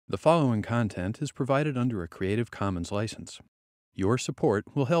The following content is provided under a Creative Commons license. Your support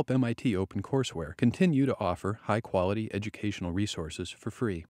will help MIT OpenCourseware continue to offer high-quality educational resources for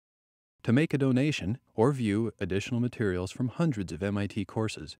free. To make a donation or view additional materials from hundreds of MIT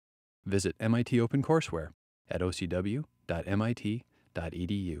courses, visit MIT OpenCourseware at ocw.mit.edu.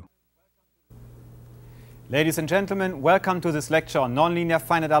 Ladies and gentlemen, welcome to this lecture on nonlinear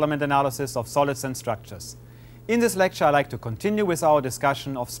finite element analysis of solids and structures. In this lecture, I'd like to continue with our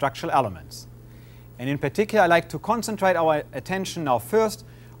discussion of structural elements. And in particular, I'd like to concentrate our attention now first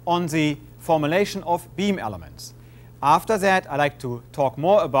on the formulation of beam elements. After that, I'd like to talk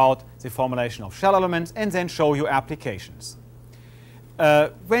more about the formulation of shell elements and then show you applications.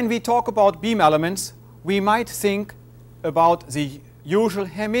 When we talk about beam elements, we might think about the usual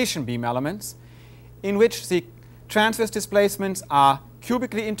Hermitian beam elements, in which the transverse displacements are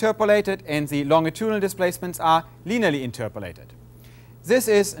cubically interpolated and the longitudinal displacements are linearly interpolated. This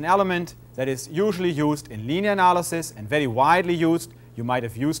is an element that is usually used in linear analysis and very widely used. You might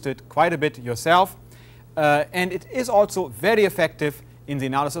have used it quite a bit yourself. And it is also very effective in the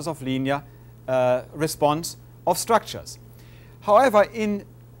analysis of linear response of structures. However, in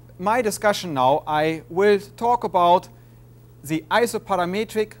my discussion now, I will talk about the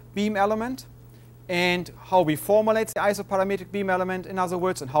isoparametric beam element and how we formulate the isoparametric beam element, in other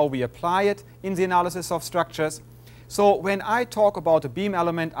words, and how we apply it in the analysis of structures. So when I talk about a beam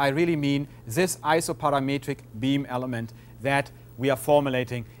element, I really mean this isoparametric beam element that we are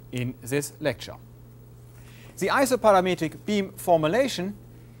formulating in this lecture. The isoparametric beam formulation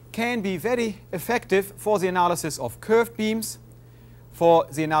can be very effective for the analysis of curved beams, for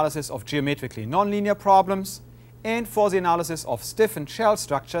the analysis of geometrically nonlinear problems, and for the analysis of stiffened shell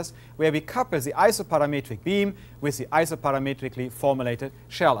structures, where we couple the isoparametric beam with the isoparametrically formulated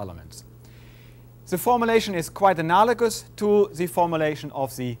shell elements. The formulation is quite analogous to the formulation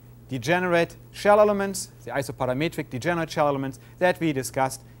of the degenerate shell elements, the isoparametric degenerate shell elements that we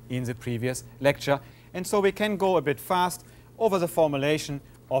discussed in the previous lecture. And so we can go a bit fast over the formulation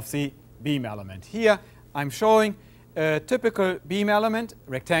of the beam element. Here I'm showing a typical beam element,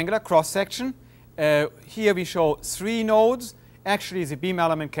 rectangular cross-section. Here we show 3 nodes. Actually, the beam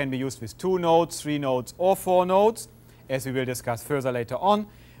element can be used with 2 nodes, 3 nodes, or 4 nodes, as we will discuss further later on.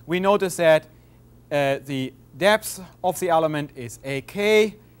 We notice that the depth of the element is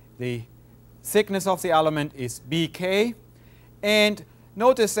AK, the thickness of the element is BK. And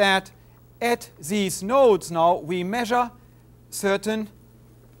notice that at these nodes now we measure certain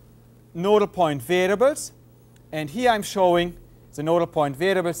nodal point variables. And here I'm showing the nodal point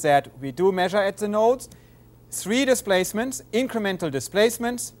variables that we do measure at the nodes. 3 displacements, incremental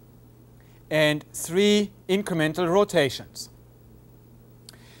displacements, and 3 incremental rotations.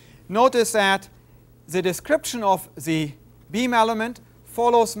 Notice that the description of the beam element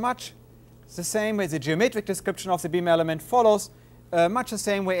follows much the same way, the geometric description of the beam element follows much the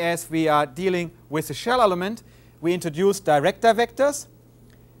same way as we are dealing with the shell element. We introduce director vectors.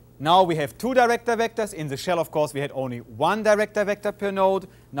 Now we have 2 director vectors. In the shell, of course, we had only 1 director vector per node.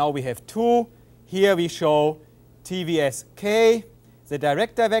 Now we have 2. Here we show tvsk, the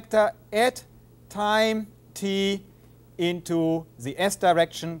director vector at time t into the s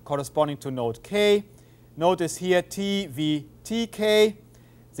direction corresponding to node k. Notice here tvtk,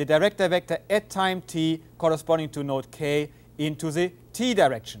 the director vector at time t corresponding to node k into the t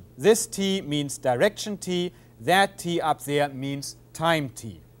direction. This t means direction t. That t up there means time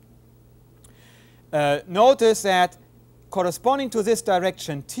t. Notice that corresponding to this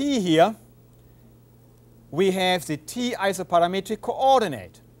direction t here, we have the t isoparametric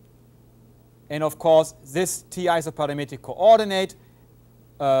coordinate. And of course, this t isoparametric coordinate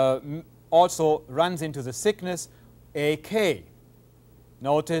also runs into the thickness AK.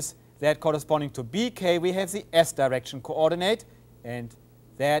 Notice that corresponding to BK, we have the s direction coordinate. And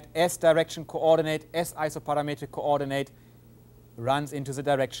that s direction coordinate, s isoparametric coordinate, runs into the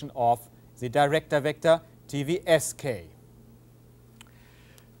direction of the director vector tvsk.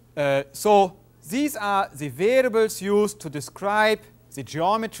 So these are the variables used to describe the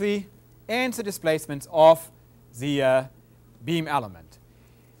geometry and the displacements of the beam element.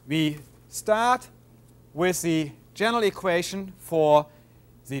 We start with the general equation for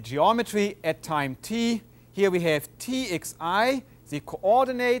the geometry at time t. Here we have txi, the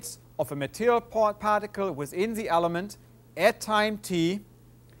coordinates of a material particle within the element at time t.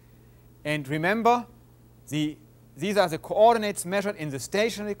 And remember, these are the coordinates measured in the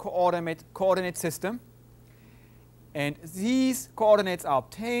stationary coordinate system. And these coordinates are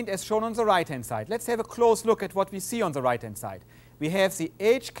obtained as shown on the right-hand side. Let's have a close look at what we see on the right-hand side. We have the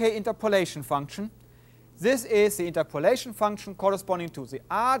hk interpolation function. This is the interpolation function corresponding to the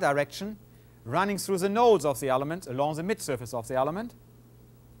r direction running through the nodes of the element along the mid-surface of the element.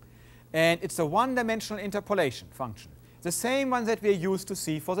 And it's a one-dimensional interpolation function, the same one that we are used to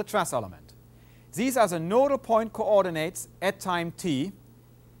see for the truss element. These are the nodal point coordinates at time t.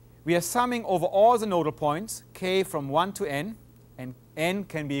 We are summing over all the nodal points, k from 1 to n, and n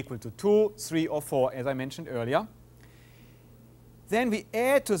can be equal to 2, 3, or 4, as I mentioned earlier. Then we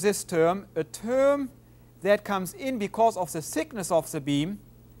add to this term a term that comes in because of the thickness of the beam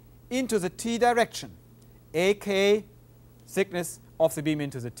into the t direction. ak, thickness of the beam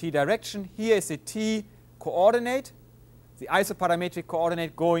into the t direction. Here is the t coordinate, the isoparametric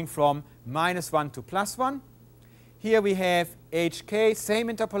coordinate going from -1 to +1. Here we have hk, same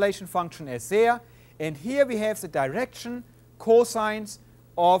interpolation function as there. And here we have the direction cosines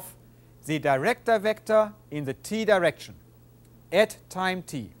of the director vector in the t direction at time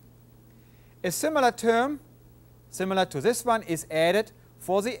t. A similar term, similar to this one, is added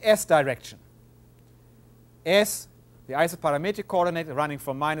for the s direction. S, the isoparametric coordinate running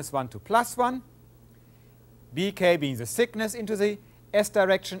from -1 to +1. bk being the thickness into the s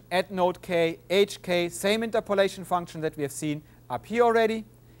direction at node k. hk, same interpolation function that we have seen up here already.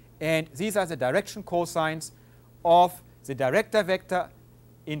 And these are the direction cosines of the director vector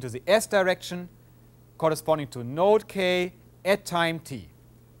into the s direction corresponding to node k at time t.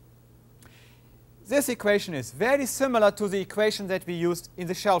 This equation is very similar to the equation that we used in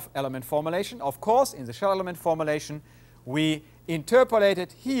the shell element formulation. Of course, in the shell element formulation, we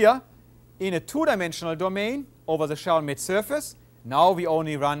interpolated here in a two-dimensional domain over the shell mid-surface. Now we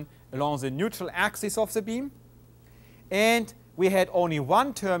only run along the neutral axis of the beam. And we had only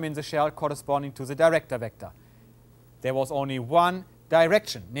one term in the shell corresponding to the director vector. There was only one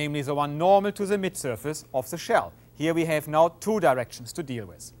direction, namely the one normal to the mid-surface of the shell. Here we have now two directions to deal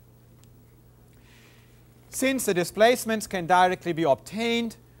with. Since the displacements can directly be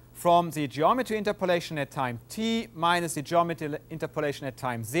obtained from the geometry interpolation at time t minus the geometry interpolation at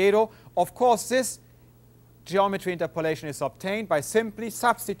time 0, of course this geometry interpolation is obtained by simply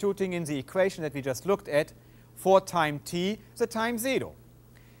substituting in the equation that we just looked at for time t the time 0.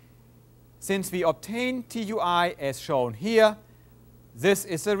 Since we obtain TUI as shown here, this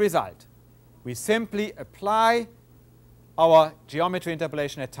is the result. We simply apply our geometry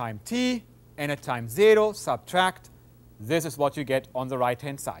interpolation at time t, and at time 0 subtract. This is what you get on the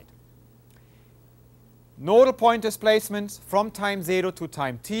right-hand side. Nodal point displacements from time 0 to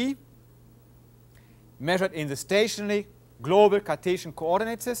time t measured in the stationary global Cartesian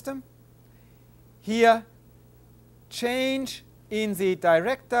coordinate system. Here, change in the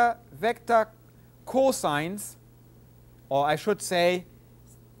director vector cosines, or I should say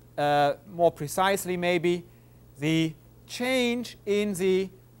more precisely maybe, the change in the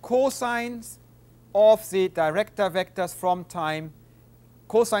cosines of the director vectors from time,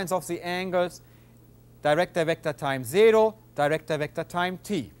 cosines of the angles, director vector time 0, director vector time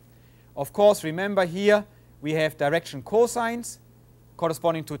t. Of course, remember here we have direction cosines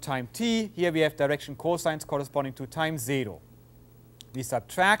corresponding to time t. Here we have direction cosines corresponding to time 0. We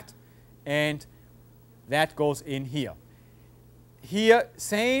subtract, and that goes in here. Here,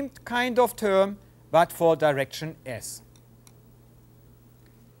 same kind of term, but for direction s.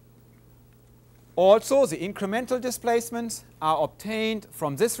 Also, the incremental displacements are obtained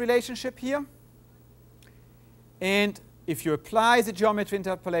from this relationship here. And if you apply the geometry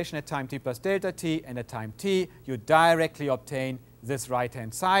interpolation at time t plus delta t and at time t, you directly obtain this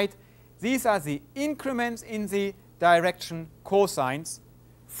right-hand side. These are the increments in the direction cosines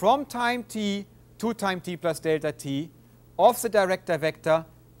from time t to time t plus delta t of the director vector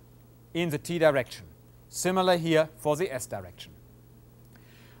in the t direction. Similar here for the s direction.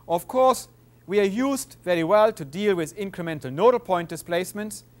 Of course, we are used very well to deal with incremental nodal point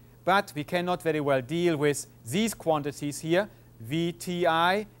displacements, but we cannot very well deal with these quantities here,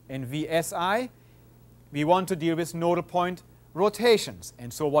 Vti and Vsi. We want to deal with nodal point rotations.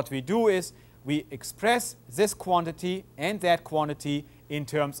 And so what we do is we express this quantity and that quantity in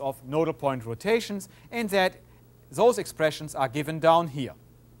terms of nodal point rotations, and that those expressions are given down here.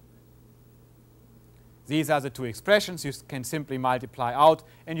 These are the two expressions. You can simply multiply out,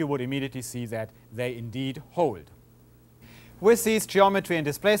 and you would immediately see that they indeed hold. With these geometry and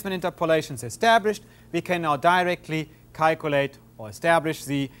displacement interpolations established, we can now directly calculate or establish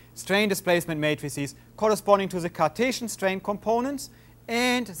the strain displacement matrices corresponding to the Cartesian strain components,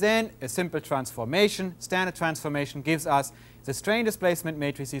 and then a simple transformation, standard transformation, gives us the strain displacement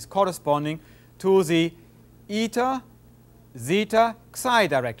matrices corresponding to the eta, zeta, psi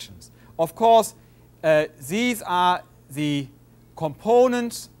directions. Of course, these are the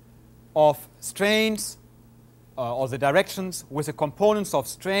components of strains or the directions with the components of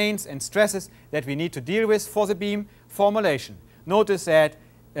strains and stresses that we need to deal with for the beam formulation. Notice that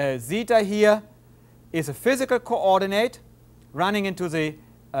zeta here is a physical coordinate running into the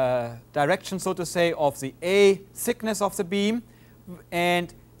direction, so to say, of the A thickness of the beam,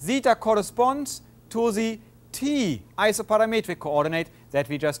 and zeta corresponds to the T isoparametric coordinate that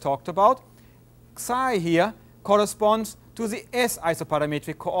we just talked about. Psi here corresponds to the S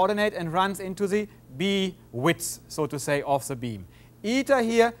isoparametric coordinate and runs into the B width, so to say, of the beam. Eta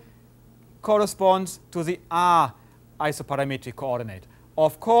here corresponds to the R isoparametric coordinate.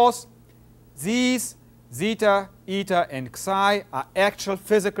 Of course, these zeta, eta, and psi are actual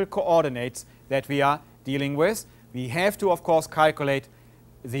physical coordinates that we are dealing with. We have to, of course, calculate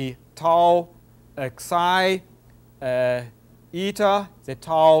the tau psi eta, the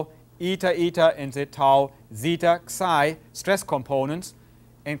tau eta, and the tau zeta psi stress components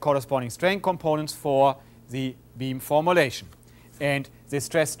and corresponding strain components for the beam formulation. And the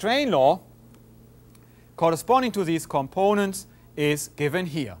stress-strain law corresponding to these components is given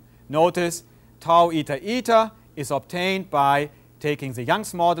here. Notice tau eta is obtained by taking the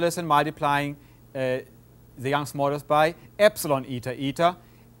Young's modulus and multiplying the Young's modulus by epsilon eta,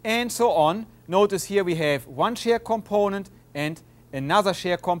 and so on. Notice here we have one shear component and another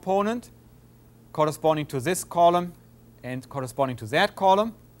shear component corresponding to this column and corresponding to that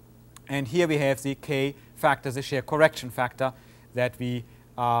column. And here we have the K factor, the shear correction factor that we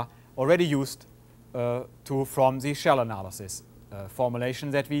are already used to from the shell analysis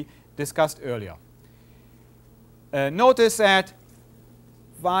formulation that we discussed earlier. Notice that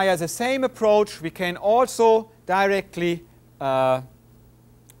via the same approach we can also directly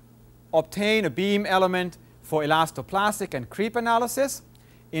obtain a beam element for elastoplastic and creep analysis.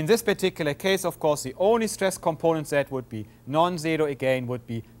 In this particular case, of course, the only stress components that would be non-zero again would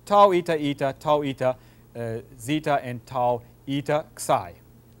be tau eta, tau eta zeta, and tau eta psi.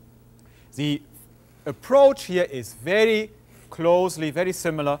 The approach here is very closely, very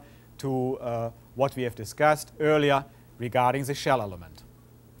similar to what we have discussed earlier regarding the shell element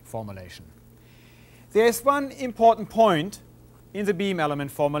formulation. There is one important point in the beam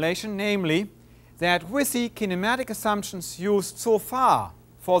element formulation, namely that with the kinematic assumptions used so far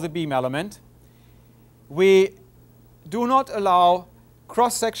for the beam element, we do not allow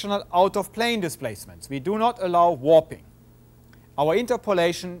cross-sectional out-of-plane displacements. We do not allow warping. Our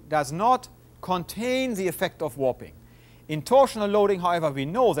interpolation does not contain the effect of warping. In torsional loading, however, we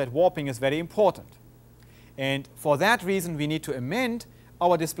know that warping is very important. And for that reason, we need to amend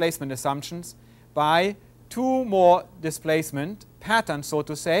our displacement assumptions by two more displacement patterns, so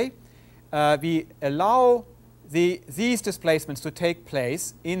to say. We allow these displacements to take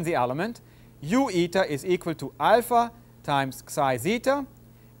place in the element. U eta is equal to alpha times psi zeta.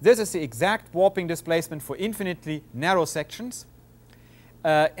 This is the exact warping displacement for infinitely narrow sections.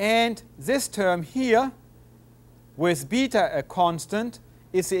 And this term here, with beta a constant,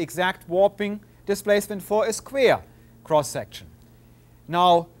 is the exact warping displacement for a square cross-section.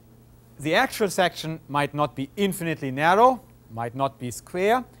 Now, the actual section might not be infinitely narrow, might not be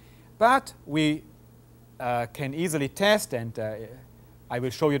square, but we can easily test, and I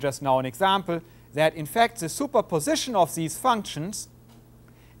will show you just now an example, that in fact the superposition of these functions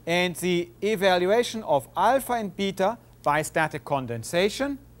and the evaluation of alpha and beta by static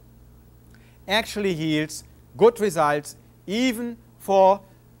condensation actually yields good results even for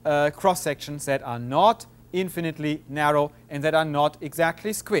cross-sections that are not infinitely narrow and that are not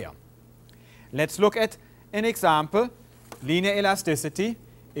exactly square. Let's look at an example, linear elasticity.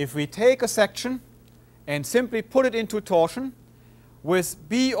 If we take a section and simply put it into torsion with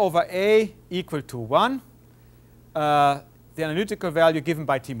B over A equal to 1, the analytical value given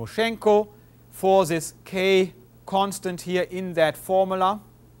by Timoshenko for this K constant here in that formula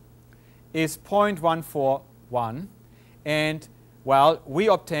is 0.141, and well, we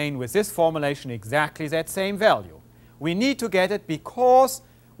obtain with this formulation exactly that same value. We need to get it because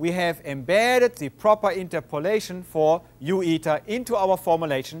we have embedded the proper interpolation for U eta into our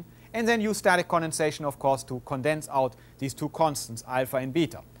formulation, and then use static condensation, of course, to condense out these two constants, alpha and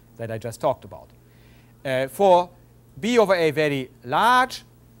beta, that I just talked about. For B over A very large,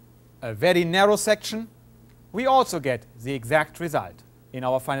 a very narrow section, we also get the exact result in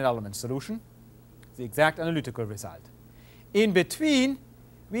our finite element solution, the exact analytical result. In between,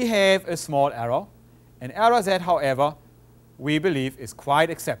 we have a small error, an error that, however, we believe is quite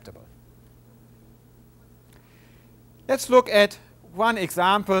acceptable. Let's look at one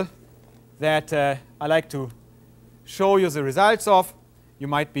example that I like to show you the results of. You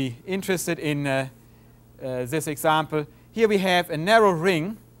might be interested in this example. Here we have a narrow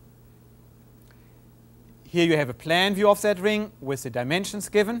ring. Here you have a plan view of that ring with the dimensions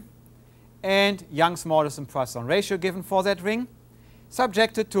given and Young's modulus and Poisson ratio given for that ring,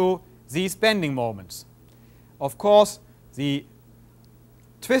 subjected to these bending moments. Of course, the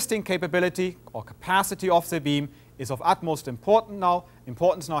twisting capability or capacity of the beam is of utmost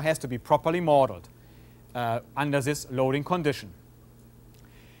importance now has to be properly modeled under this loading condition.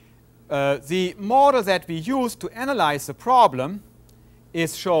 The model that we use to analyze the problem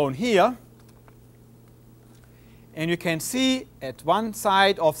is shown here. And you can see at one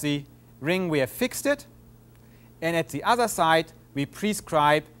side of the ring we have fixed it, and at the other side we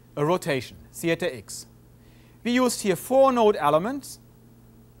prescribe a rotation, theta x. We used here 4 node elements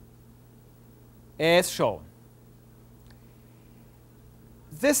as shown.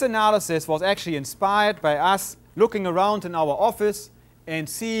 This analysis was actually inspired by us looking around in our office and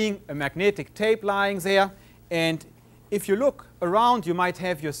seeing a magnetic tape lying there. And if you look around, you might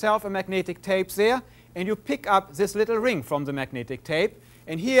have yourself a magnetic tape there, and you pick up this little ring from the magnetic tape.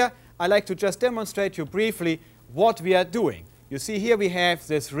 And here I like to just demonstrate you briefly what we are doing. You see here we have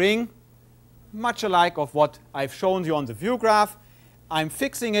this ring, much alike of what I've shown you on the view graph. I'm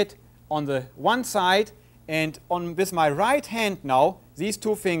fixing it on the one side, and with my right hand now, these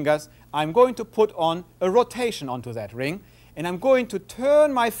 2 fingers, I'm going to put on a rotation onto that ring, and I'm going to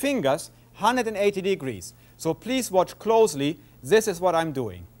turn my fingers 180 degrees. So please watch closely. This is what I'm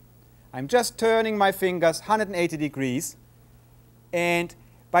doing. I'm just turning my fingers 180 degrees, and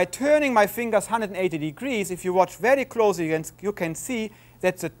by turning my fingers 180 degrees, if you watch very closely, you can see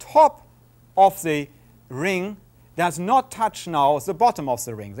that the top of the ring does not touch now the bottom of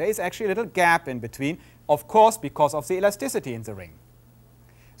the ring. There is actually a little gap in between, of course, because of the elasticity in the ring.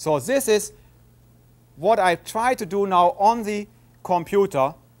 So this is what I try to do now on the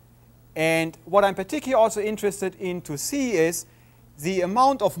computer, and what I'm particularly also interested in to see is the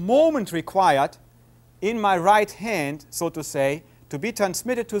amount of moment required in my right hand, so to say, to be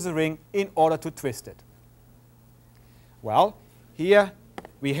transmitted to the ring in order to twist it. Well, here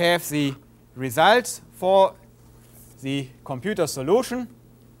we have the results for the computer solution.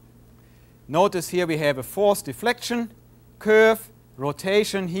 Notice here we have a force deflection curve,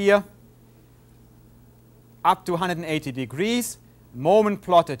 rotation here up to 180 degrees, moment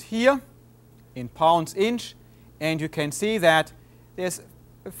plotted here in pounds inch, and you can see that there's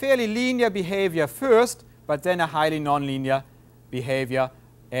a fairly linear behavior first, but then a highly nonlinear behavior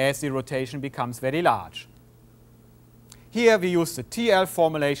as the rotation becomes very large. Here we use the TL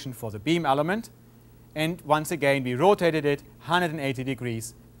formulation for the beam element, and once again we rotated it 180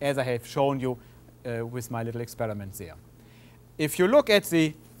 degrees as I have shown you with my little experiments there. If you look at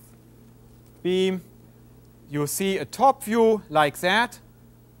the beam, you see a top view like that,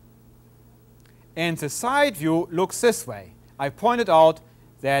 and the side view looks this way. I pointed out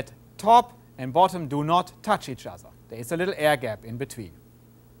that top and bottom do not touch each other. There is a little air gap in between.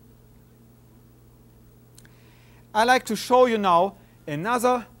 I like to show you now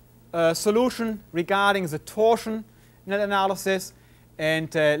another solution regarding the torsion analysis,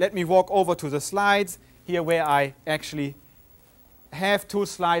 and let me walk over to the slides here where I actually have 2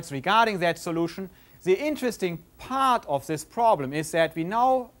 slides regarding that solution. The interesting part of this problem is that we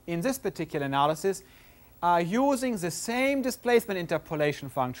now, in this particular analysis, are using the same displacement interpolation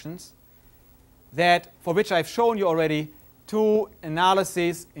functions that for which I've shown you already 2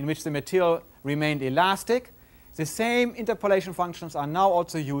 analyses in which the material remained elastic. The same interpolation functions are now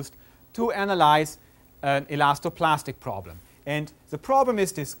also used to analyze an elastoplastic problem. And the problem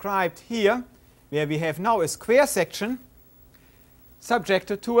is described here, where we have now a square section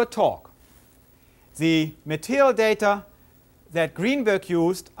subjected to a torque. The material data that Greenberg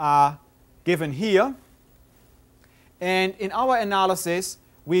used are given here. And in our analysis,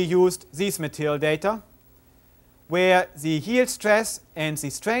 we used these material data, where the yield stress and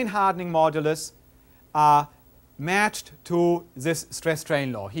the strain hardening modulus are matched to this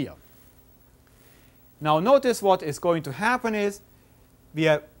stress-strain law here. Now notice what is going to happen is we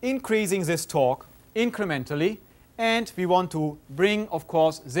are increasing this torque incrementally, and we want to bring, of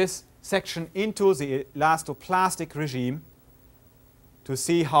course, this section into the elastoplastic regime to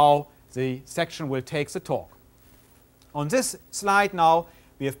see how the section will take the torque. On this slide now,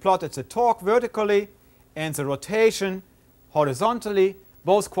 we have plotted the torque vertically and the rotation horizontally,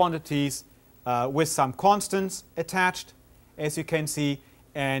 both quantities with some constants attached, as you can see,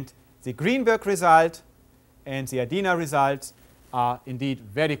 and the Greenberg result and the Adina results are indeed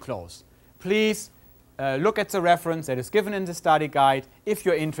very close. Please look at the reference that is given in the study guide if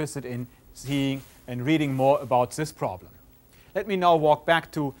you're interested in seeing and reading more about this problem. Let me now walk back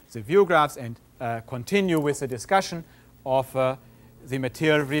to the view graphs and continue with the discussion of the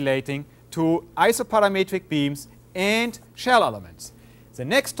material relating to isoparametric beams and shell elements. The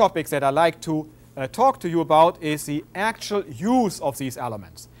next topics that I'd like to talk to you about is the actual use of these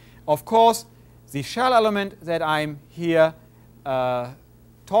elements. Of course, the shell element that I'm here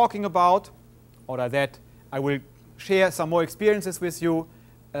talking about, or that I will share some more experiences with you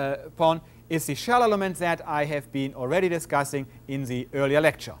upon, is the shell element that I have been already discussing in the earlier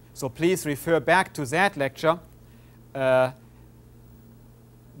lecture. So please refer back to that lecture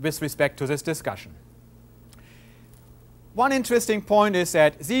with respect to this discussion. One interesting point is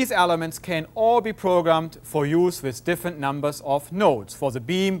that these elements can all be programmed for use with different numbers of nodes. For the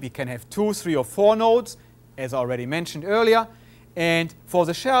beam, we can have 2, 3, or 4 nodes, as I already mentioned earlier. And for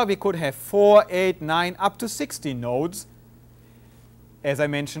the shell, we could have 4, 8, 9, up to 16 nodes, as I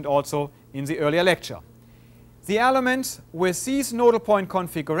mentioned also in the earlier lecture. The elements with these nodal point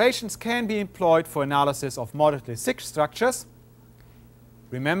configurations can be employed for analysis of moderately thick structures.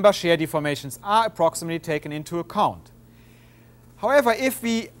 Remember, shear deformations are approximately taken into account. However, if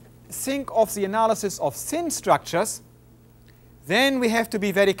we think of the analysis of thin structures, then we have to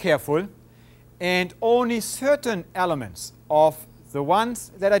be very careful, and only certain elements of the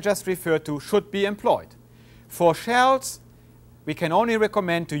ones that I just referred to should be employed. For shells, we can only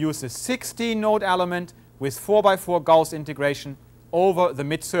recommend to use the 16-node element with 4x4 Gauss integration over the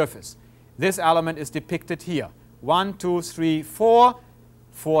mid-surface. This element is depicted here. 1, 2, 3, 4.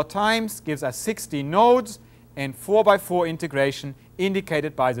 4 times gives us 16 nodes, and 4x4 integration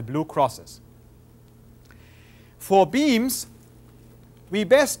indicated by the blue crosses. For beams, we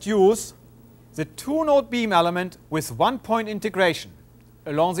best use the 2-node beam element with 1-point integration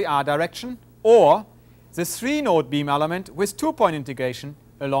along the r direction, or the 3-node beam element with 2-point integration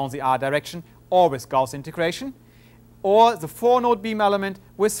along the r direction or with Gauss integration, or the 4-node beam element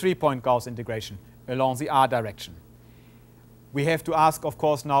with 3-point Gauss integration along the r direction. We have to ask, of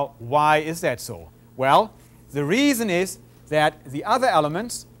course, now, why is that so? Well, the reason is that the other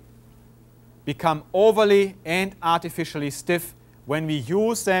elements become overly and artificially stiff when we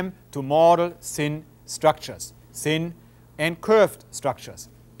use them to model thin structures, thin and curved structures.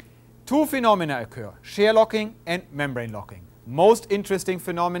 2 phenomena occur: shear locking and membrane locking. Most interesting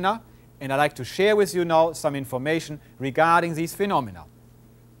phenomena, and I'd like to share with you now some information regarding these phenomena.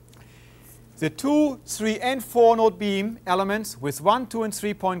 The 2, 3, and 4-node beam elements with 1, 2, and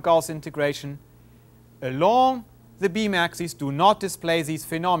 3-point Gauss integration along the beam axis do not display these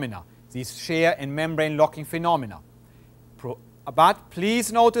phenomena, these shear and membrane locking phenomena. But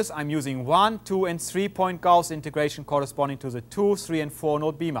please notice I'm using 1, 2, and 3-point Gauss integration corresponding to the 2, 3, and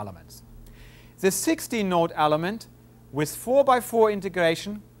 4-node beam elements. The 16-node element with 4x4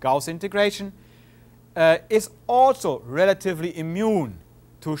 integration, Gauss integration, is also relatively immune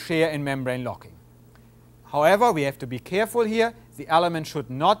to shear and membrane locking. However, we have to be careful here. The element should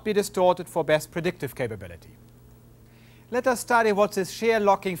not be distorted for best predictive capability. Let us study what this shear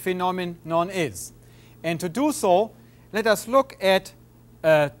locking phenomenon is. And to do so, let us look at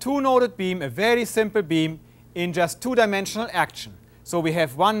a 2-noded beam, a very simple beam, in just 2-dimensional action. So we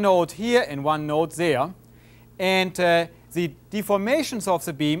have 1 node here and 1 node there. And the deformations of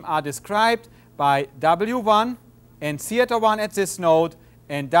the beam are described by W1 and theater 1 at this node,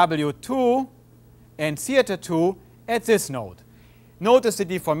 and W2 and theater 2 at this node. Notice the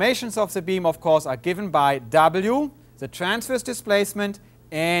deformations of the beam, of course, are given by W, the transverse displacement,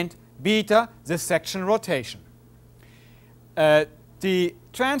 and beta, the section rotation. The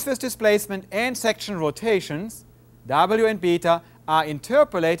transverse displacement and section rotations, W and beta, are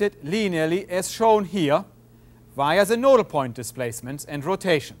interpolated linearly as shown here via the nodal point displacements and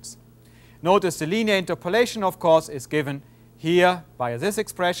rotations. Notice the linear interpolation, of course, is given here via this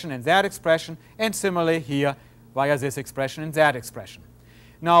expression and that expression, and similarly here via this expression and that expression.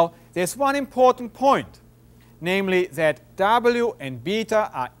 Now, there's one important point, namely that W and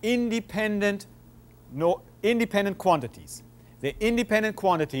beta are independent quantities. They're independent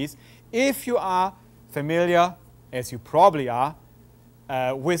quantities if you are familiar, as you probably are,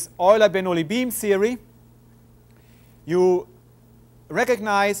 with Euler-Bernoulli beam theory. You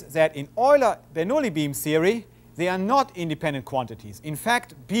recognize that in Euler-Bernoulli beam theory, they are not independent quantities. In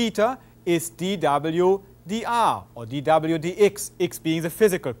fact, beta is dw dr, or dw dx, x being the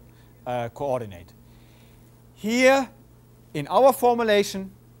physical coordinate. Here, in our formulation,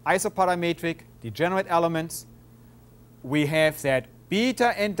 isoparametric degenerate elements, we have that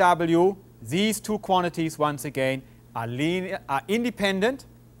beta and w, these 2 quantities, once again, are independent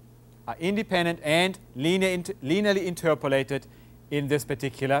and linearly interpolated in this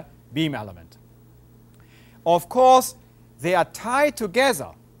particular beam element. Of course, they are tied together.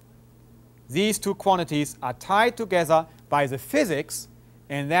 These 2 quantities are tied together by the physics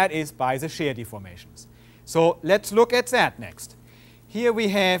and that is by the shear deformations. So let's look at that next. Here we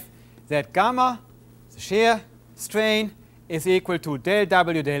have that gamma, the shear strain, is equal to del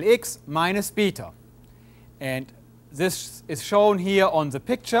W del X minus beta. And this is shown here on the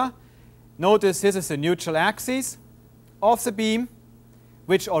picture. Notice this is the neutral axis of the beam,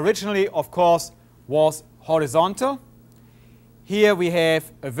 which originally, of course, was horizontal. Here we have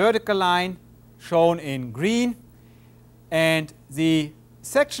a vertical line shown in green, and the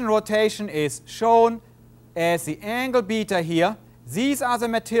section rotation is shown as the angle beta here. These are the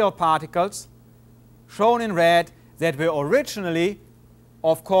material particles shown in red that were originally,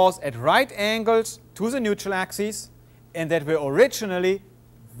 of course, at right angles to the neutral axis, and that were originally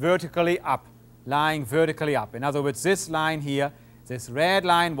vertically up, lying vertically up. In other words, this line here, this red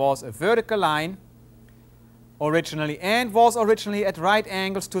line, was a vertical line originally and was originally at right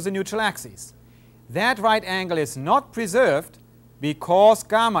angles to the neutral axis. That right angle is not preserved because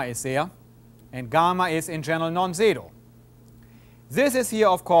gamma is there, and gamma is in general non-zero. This is here,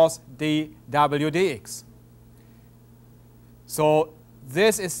 of course, dw dx. So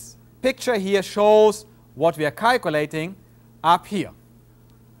this picture here shows what we are calculating up here.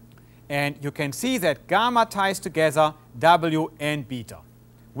 And you can see that gamma ties together w and beta,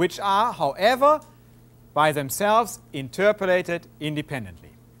 which are, however, by themselves interpolated independently.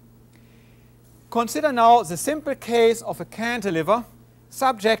 Consider now the simple case of a cantilever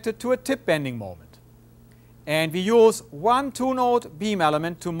subjected to a tip bending moment. And we use one two-node beam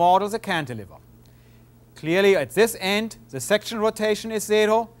element to model the cantilever. Clearly, at this end, the section rotation is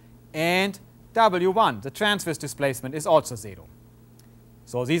 0, and W1, the transverse displacement, is also 0.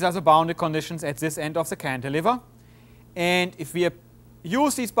 So these are the boundary conditions at this end of the cantilever. And if we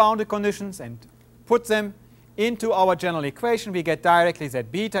use these boundary conditions and put them into our general equation, we get directly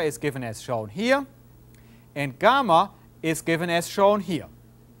that beta is given as shown here, and gamma is given as shown here.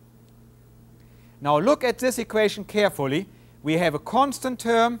 Now look at this equation carefully. We have a constant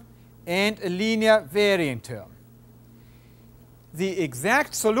term and a linear varying term. The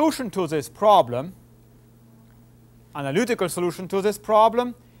exact solution to this problem, analytical solution to this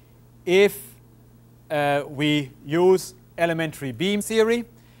problem, if we use elementary beam theory,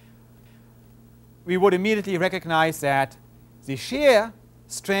 we would immediately recognize that the shear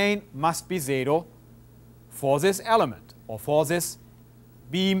strain must be 0 for this element or for this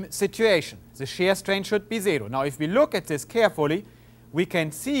beam situation. The shear strain should be 0. Now if we look at this carefully, we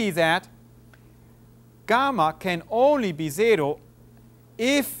can see that gamma can only be 0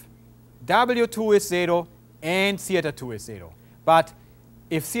 if W2 is 0 and theta 2 is 0. But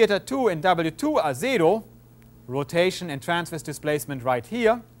if theta 2 and W2 are 0, rotation and transverse displacement right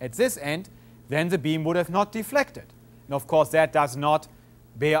here at this end, then the beam would have not deflected. And of course that does not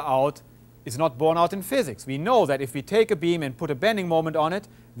bear out, is not borne out in physics. We know that if we take a beam and put a bending moment on it,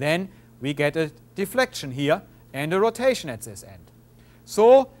 then we get a deflection here and a rotation at this end.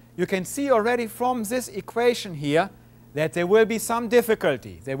 So you can see already from this equation here that there will be some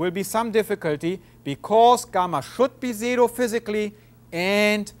difficulty. There will be some difficulty because gamma should be 0 physically,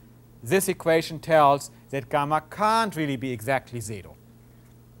 and this equation tells that gamma can't really be exactly 0.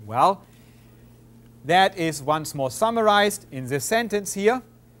 Well, that is once more summarized in this sentence here.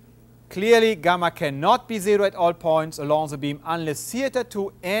 Clearly, gamma cannot be 0 at all points along the beam unless theta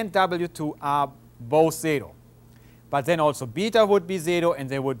 2 and W2 are both 0. But then also beta would be 0, and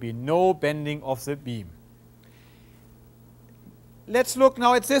there would be no bending of the beam. Let's look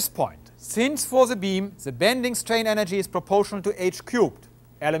now at this point. Since for the beam the bending strain energy is proportional to h cubed,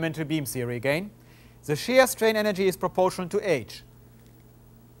 elementary beam theory again, the shear strain energy is proportional to h,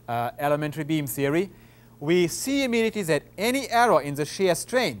 elementary beam theory, we see immediately that any error in the shear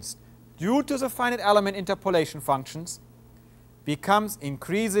strains due to the finite element interpolation functions becomes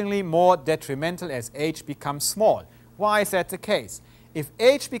increasingly more detrimental as h becomes small. Why is that the case? If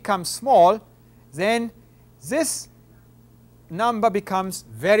h becomes small, then this number becomes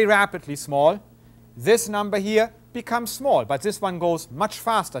very rapidly small. This number here becomes small, but this one goes much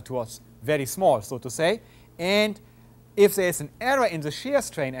faster towards very small, so to say. And if there is an error in the shear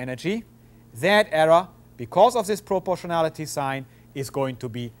strain energy, that error, because of this proportionality sign, is going to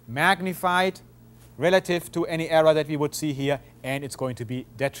be magnified relative to any error that we would see here, and it's going to be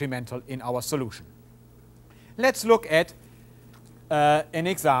detrimental in our solution. Let's look at an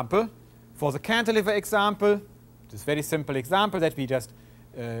example. For the cantilever example, this very simple example that we just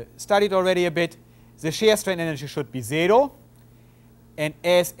studied already a bit, the shear strain energy should be 0, and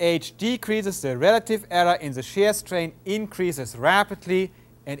as h decreases, the relative error in the shear strain increases rapidly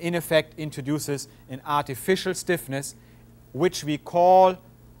and in effect introduces an artificial stiffness, which we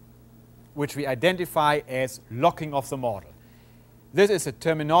identify as locking of the model. This is a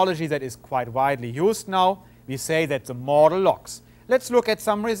terminology that is quite widely used now. We say that the model locks. Let's look at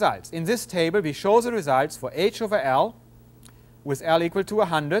some results. In this table, we show the results for h over L with L equal to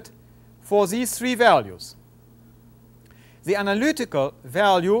 100 for these three values. The analytical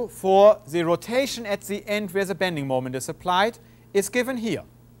value for the rotation at the end where the bending moment is applied is given here.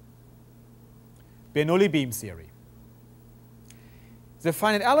 Bernoulli beam theory. The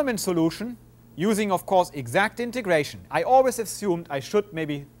finite element solution, using of course exact integration. I always assumed, I should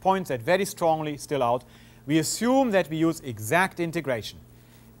maybe point that very strongly still out, we assume that we use exact integration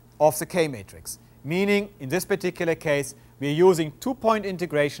of the K matrix, meaning in this particular case we are using two-point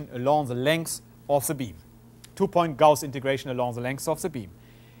integration along the length of the beam. Two-point Gauss integration along the length of the beam.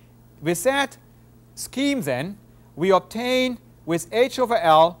 With that scheme then, we obtain with h over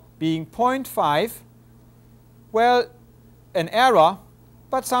L being 0.5, well, an error,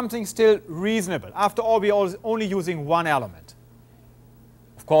 but something still reasonable. After all, we are only using one element.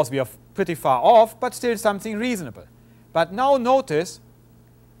 Of course, we are pretty far off, but still something reasonable. But now notice,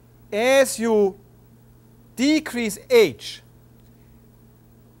 as you decrease h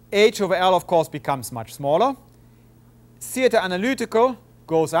over L, of course, becomes much smaller. Theater analytical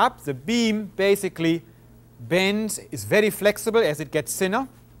goes up. The beam basically bends, is very flexible as it gets thinner.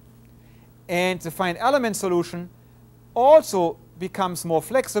 And the finite element solution also becomes more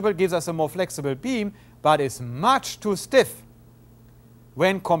flexible, gives us a more flexible beam, but is much too stiff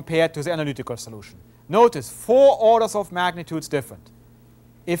when compared to the analytical solution. Notice 4 orders of magnitudes different.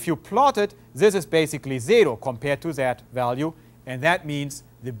 If you plot it, this is basically 0 compared to that value, and that means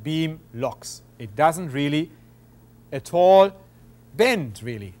the beam locks. It doesn't really at all bend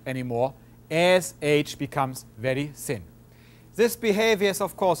really anymore as h becomes very thin. This behavior is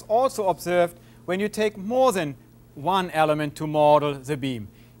of course also observed when you take more than one element to model the beam.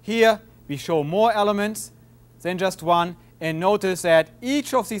 Here we show more elements than just one, and notice that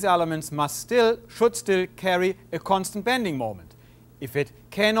each of these elements should still carry a constant bending moment. If it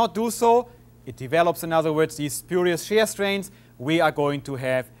cannot do so, it develops, in other words, these spurious shear strains, we are going to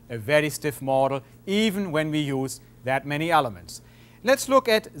have a very stiff model even when we use that many elements. Let's look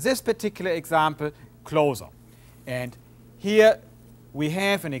at this particular example closer. And here we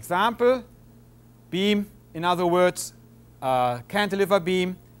have an example beam, in other words, cantilever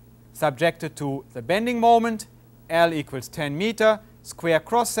beam subjected to the bending moment, L equals 10 meter, square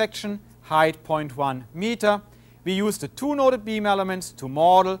cross-section, height 0.1 meter. We use the two-noded beam elements to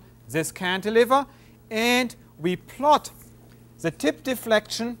model this cantilever, and we plot the tip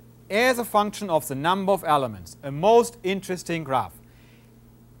deflection as a function of the number of elements. A most interesting graph.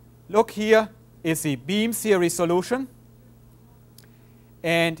 Look, here is the beam theory solution,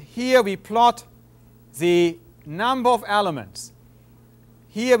 and here we plot the number of elements.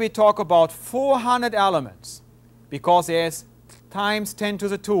 Here we talk about 400 elements because there's times 10 to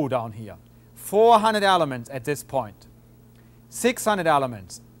the 2 down here. 400 elements at this point. 600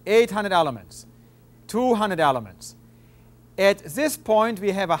 elements, 800 elements, 200 elements. At this point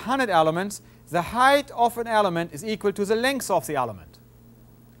we have 100 elements. The height of an element is equal to the length of the element.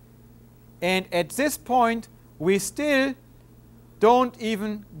 And at this point we still don't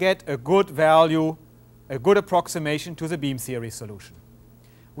even get a good value, a good approximation to the beam theory solution.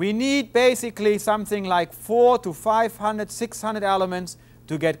 We need basically something like 400 to 500, 600 elements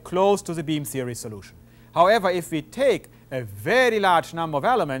to get close to the beam theory solution. However, if we take a very large number of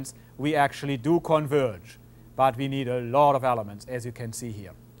elements, we actually do converge. But we need a lot of elements, as you can see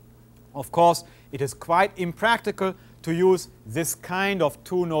here. Of course, it is quite impractical to use this kind of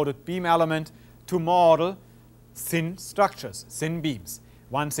two-noded beam element to model thin structures, thin beams.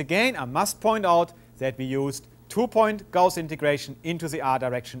 Once again, I must point out that we used two-point Gauss integration into the r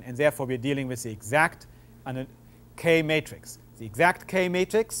direction, and therefore we're dealing with the exact K matrix. The exact K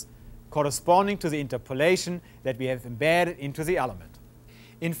matrix corresponding to the interpolation that we have embedded into the element.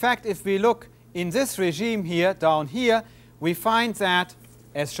 In fact, if we look in this regime here, down here, we find that,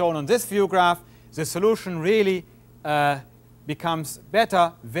 as shown on this view graph, the solution really becomes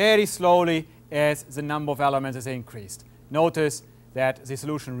better very slowly as the number of elements is increased. Notice that the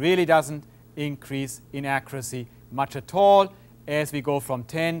solution really doesn't increase in accuracy much at all as we go from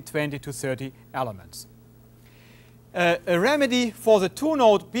 10, 20 to 30 elements. A remedy for the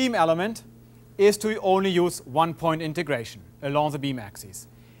two-node beam element is to only use one-point integration along the beam axis.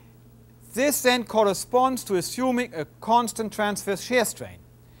 This then corresponds to assuming a constant transverse shear strain.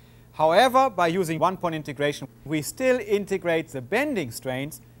 However, by using one-point integration, we still integrate the bending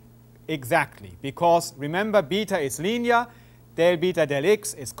strains exactly, because remember, beta is linear, del beta del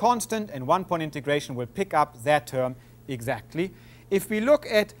x is constant, and one-point integration will pick up that term exactly. If we look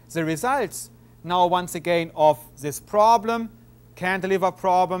at the results now once again of this problem, cantilever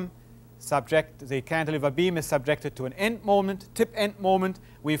problem, the cantilever beam is subjected to an end moment, tip end moment.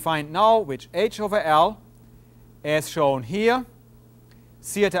 We find now which h over L, as shown here,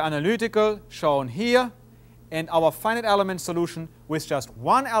 theater analytical shown here, and our finite element solution with just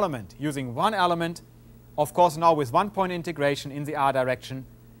one element, using one element, of course now with 1-point integration in the r direction,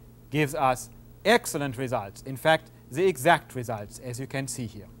 gives us excellent results. In fact, the exact results, as you can see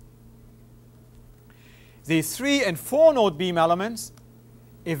here. The 3- and 4-node beam elements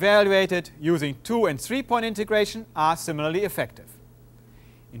evaluated using 2- and 3-point integration are similarly effective.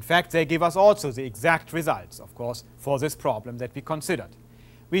 In fact, they give us also the exact results, of course, for this problem that we considered.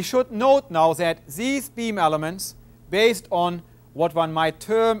 We should note now that these beam elements, based on what one might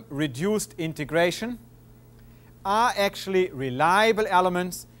term reduced integration, are actually reliable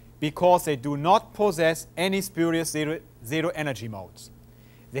elements because they do not possess any spurious zero energy modes.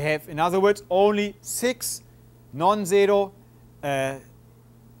 They have, in other words, only 6 non-zero, they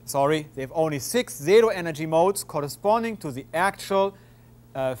have only 6 zero energy modes corresponding to the actual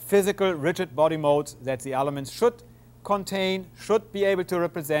physical rigid body modes that the elements should contain, should be able to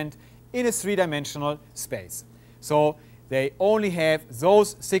represent in a 3-dimensional space. So they only have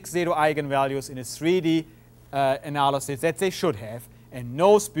those 6 zero eigenvalues in a 3D analysis that they should have, and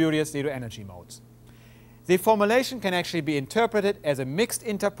no spurious zero energy modes. The formulation can actually be interpreted as a mixed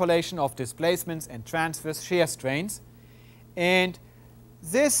interpolation of displacements and transverse shear strains, and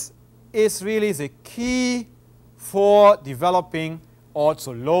this is really the key for developing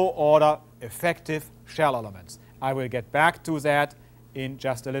also low-order effective shell elements. I will get back to that in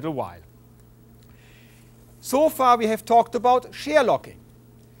just a little while. So far we have talked about shear locking.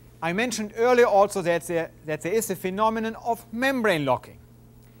 I mentioned earlier also that there is a phenomenon of membrane locking.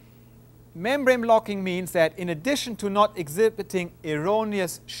 Membrane locking means that in addition to not exhibiting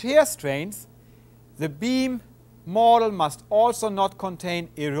erroneous shear strains, the beam model must also not contain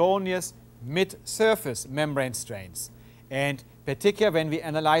erroneous mid-surface membrane strains, and particularly when we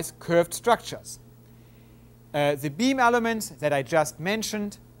analyze curved structures. The beam elements that I just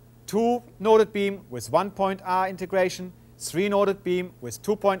mentioned, 2-noded beam with 1-point R integration, 3-noded beam with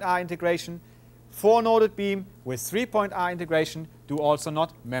 2-point R integration, 4-noded beam with 3-point R integration, do also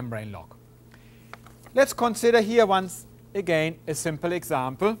not membrane lock. Let's consider here once again a simple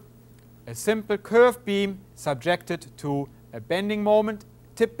example. A simple curved beam subjected to a bending moment,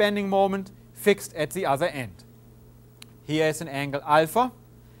 tip bending moment, fixed at the other end. Here is an angle alpha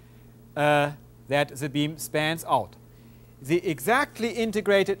that the beam spans out. The exactly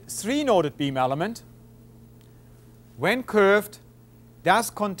integrated 3-noded beam element, when curved, does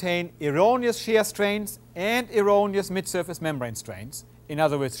contain erroneous shear strains and erroneous mid-surface membrane strains. In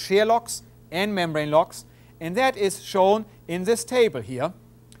other words, shear locks and membrane locks, and that is shown in this table here,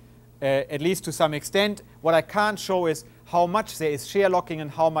 at least to some extent. What I can't show is how much there is shear locking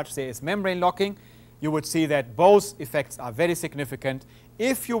and how much there is membrane locking. You would see that both effects are very significant.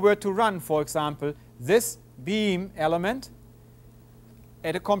 If you were to run, for example, this beam element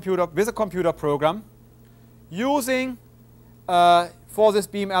at a computer with a computer program, using for this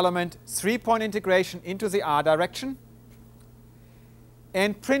beam element 3-point integration into the r direction,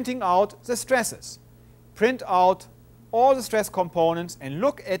 and printing out the stresses. Print out all the stress components and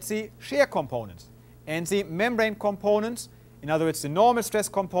look at the shear components and the membrane components, in other words, the normal stress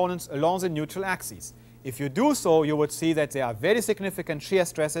components along the neutral axis. If you do so, you would see that there are very significant shear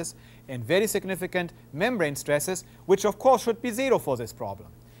stresses and very significant membrane stresses, which of course should be 0 for this problem.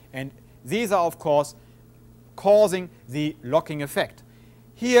 And these are of course causing the locking effect.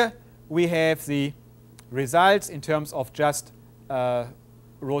 Here we have the results in terms of just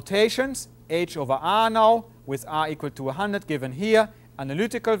rotations, h over r now, with r equal to 100 given here,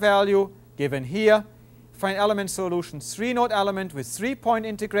 analytical value given here, finite element solution 3-node element with 3-point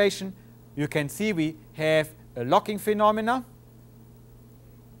integration. You can see we have a locking phenomena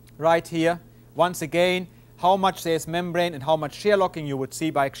right here. Once again, how much there is membrane and how much shear locking you would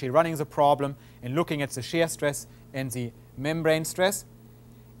see by actually running the problem and looking at the shear stress and the membrane stress.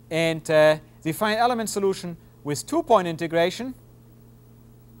 And the finite element solution with 2-point integration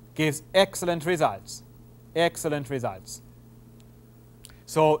gives excellent results. Excellent results.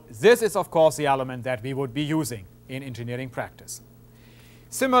 So this is, of course, the element that we would be using in engineering practice.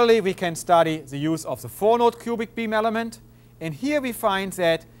 Similarly, we can study the use of the 4-node cubic beam element. And here we find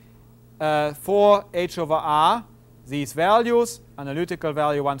that for h over r, these values, analytical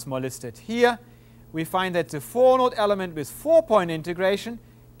value once more listed here, we find that the 4-node element with 4-point integration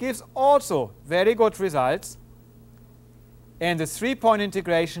gives also very good results. And the 3-point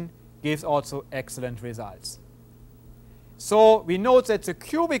integration gives also excellent results. So we note that the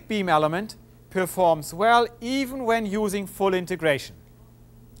cubic beam element performs well even when using full integration.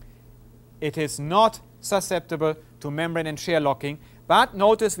 It is not susceptible to membrane and shear locking, but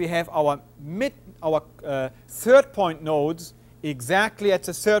notice we have our third point nodes exactly at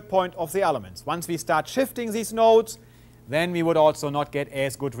the third point of the elements. Once we start shifting these nodes, then we would also not get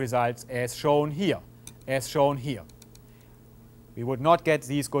as good results as shown here. We would not get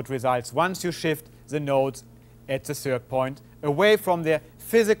these good results once you shift the nodes at the third point away from their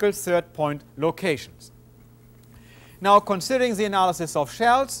physical third point locations. Now, considering the analysis of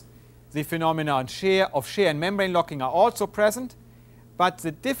shells, the phenomena of shear and membrane locking are also present, but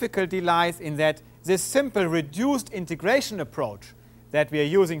the difficulty lies in that this simple reduced integration approach that we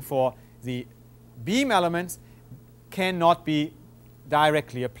are using for the beam elements cannot be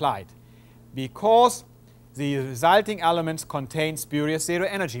directly applied because the resulting elements contain spurious zero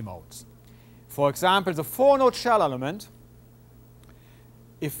energy modes. For example, the 4-node shell element,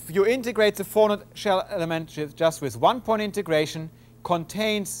 if you integrate the 4-node shell element just with 1-point integration,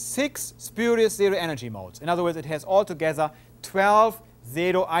 contains 6 spurious zero energy modes. In other words, it has altogether 12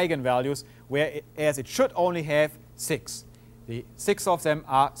 zero eigenvalues, whereas it should only have 6. The 6 of them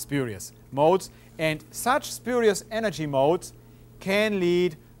are spurious modes, and such spurious energy modes can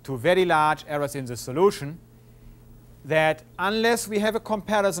lead to very large errors in the solution that, unless we have a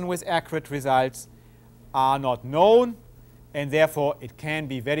comparison with accurate results, are not known, and therefore it can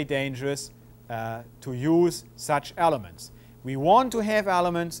be very dangerous to use such elements. We want to have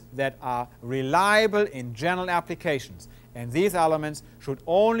elements that are reliable in general applications, and these elements should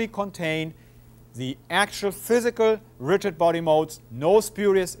only contain the actual physical rigid body modes, no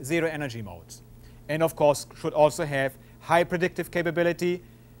spurious zero energy modes, and of course should also have high predictive capability,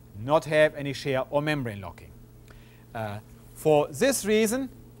 not have any shear or membrane locking. For this reason,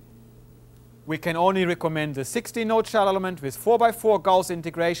 we can only recommend the 16-node shell element with 4x4 Gauss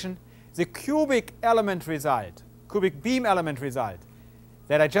integration. The cubic beam element result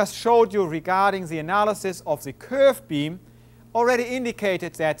that I just showed you regarding the analysis of the curved beam already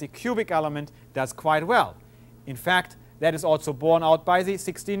indicated that the cubic element does quite well. In fact, that is also borne out by the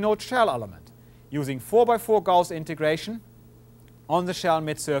 16-node shell element. Using 4x4 Gauss integration on the shell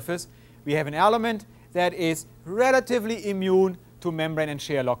mid-surface, we have an element that is relatively immune to membrane and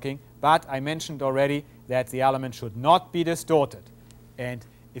shear locking, but I mentioned already that the element should not be distorted. And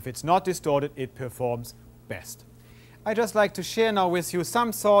if it's not distorted, it performs best. I'd just like to share now with you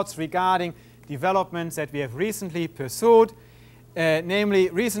some thoughts regarding developments that we have recently pursued. Namely,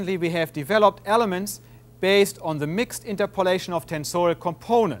 recently we have developed elements based on the mixed interpolation of tensorial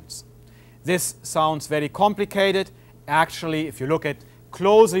components. This sounds very complicated. Actually, if you look at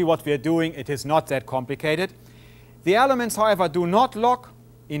closely what we are doing, it is not that complicated. The elements, however, do not lock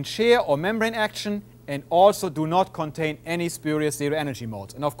in shear or membrane action and also do not contain any spurious zero energy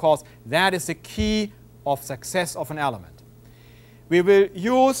modes. And of course, that is the key of success of an element. We will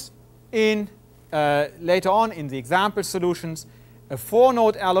use later on in the example solutions a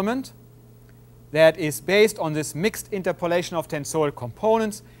 4-node element that is based on this mixed interpolation of tensorial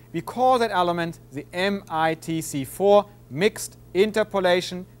components. We call that element the MITC4 mixed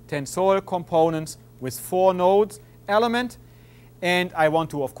interpolation tensorial components with 4 nodes element. And I want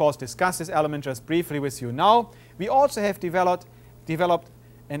to, of course, discuss this element just briefly with you now. We also have developed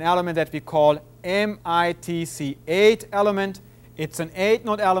an element that we call MITC8 element. It's an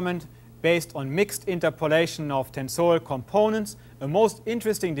 8-node element based on mixed interpolation of tensorial components, a most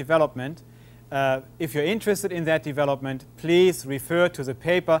interesting development. If you're interested in that development, please refer to the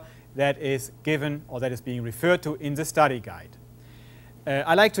paper that is given or that is being referred to in the study guide.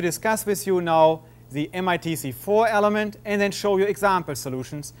 I'd like to discuss with you now the MITC4 element and then show you example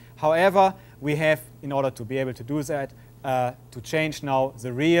solutions. However, we have, in order to be able to do that, to change now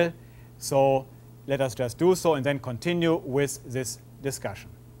the real. So let us just do so and then continue with this discussion.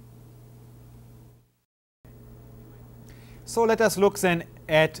 So let us look then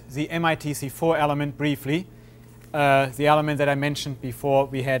at the MITC4 element briefly, the element that I mentioned before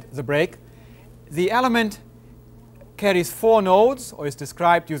we had the break. The element carries 4 nodes, or is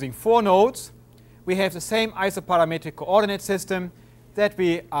described using 4 nodes. We have the same isoparametric coordinate system that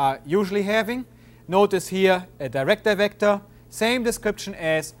we are usually having. Notice here a director vector, same description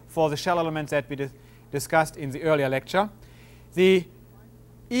as for the shell elements that we discussed in the earlier lecture.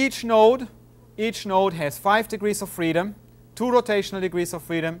 Each node has 5 degrees of freedom, 2 rotational degrees of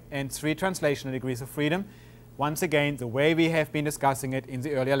freedom, and 3 translational degrees of freedom. Once again, the way we have been discussing it in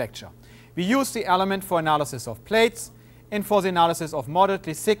the earlier lecture. We use the element for analysis of plates and for the analysis of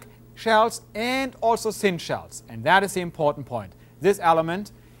moderately thick shells and also thin shells. And that is the important point. This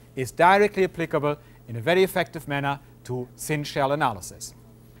element is directly applicable in a very effective manner to thin shell analysis.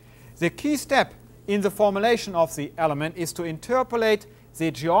 The key step in the formulation of the element is to interpolate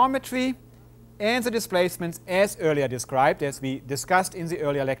the geometry and the displacements as earlier described, as we discussed in the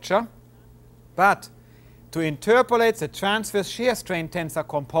earlier lecture, but to interpolate the transverse shear strain tensor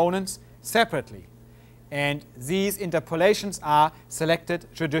components separately. And these interpolations are selected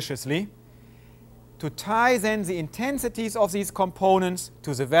judiciously to tie then the intensities of these components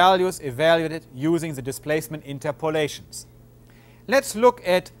to the values evaluated using the displacement interpolations. Let's look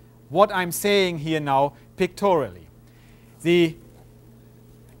at what I'm saying here now pictorially. The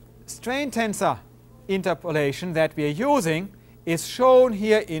strain tensor interpolation that we are using is shown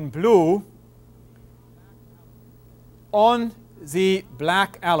here in blue on the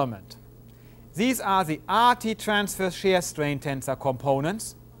black element. These are the RT transverse shear strain tensor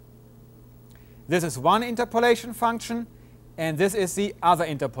components. This is one interpolation function, and this is the other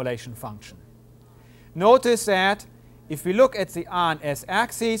interpolation function. Notice that if we look at the R and S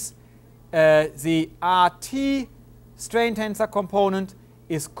axes, the RT strain tensor component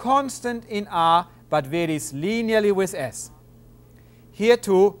is constant in R but varies linearly with S. Here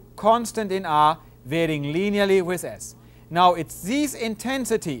too, constant in R, varying linearly with S. Now it's these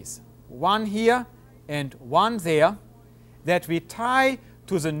intensities, one here and one there, that we tie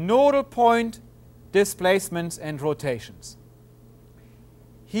to the nodal point displacements and rotations.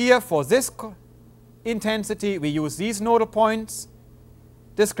 Here for this intensity we use these nodal points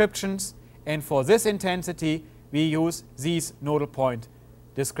descriptions, and for this intensity we use these nodal point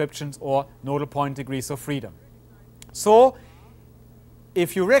descriptions or nodal point degrees of freedom. So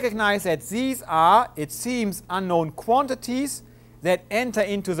if you recognize that these are, it seems, unknown quantities that enter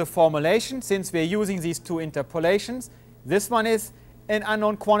into the formulation, since we are using these two interpolations, this one is an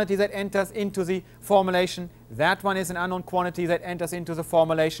unknown quantity that enters into the formulation, that one is an unknown quantity that enters into the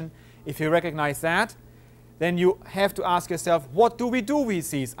formulation. If you recognize that, then you have to ask yourself, what do we do with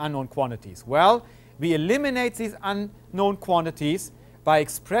these unknown quantities? Well, we eliminate these unknown quantities by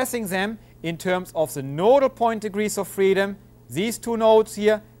expressing them in terms of the nodal point degrees of freedom, these two nodes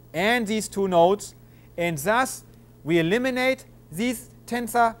here and these two nodes, and thus we eliminate these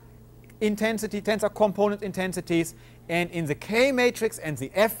tensor component intensities, and in the K matrix and the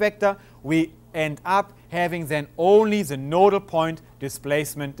F vector we end up having then only the nodal point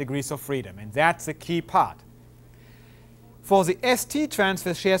displacement degrees of freedom, and that's the key part. For the ST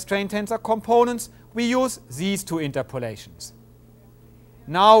transverse shear strain tensor components we use these two interpolations.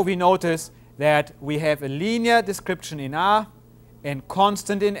 Now we notice that we have a linear description in R and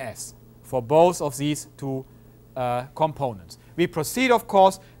constant in S for both of these two components. We proceed, of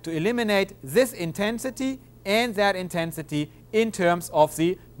course, to eliminate this intensity and that intensity in terms of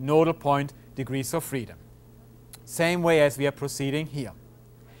the nodal point degrees of freedom. Same way as we are proceeding here.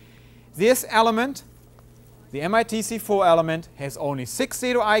 This element, the MITC4 element, has only 6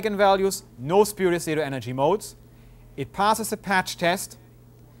 zero eigenvalues, no spurious zero energy modes. It passes a patch test,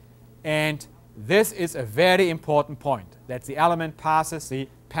 and this is a very important point, that the element passes the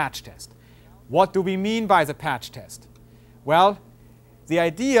patch test. What do we mean by the patch test? Well, the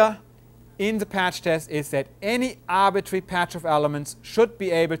idea in the patch test is that any arbitrary patch of elements should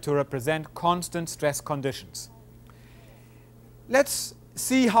be able to represent constant stress conditions. Let's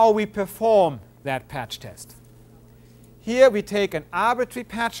see how we perform that patch test. Here we take an arbitrary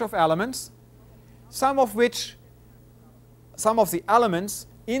patch of elements, some of the elements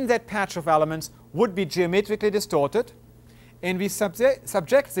in that patch of elements would be geometrically distorted, and we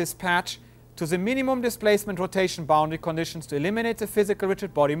subject this patch to the minimum displacement rotation boundary conditions to eliminate the physical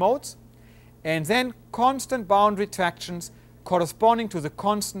rigid body modes, and then constant boundary tractions corresponding to the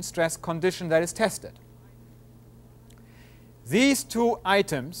constant stress condition that is tested. These two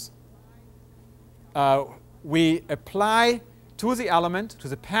items we apply to the element, to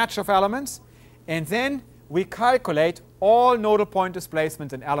the patch of elements, and then we calculate all nodal point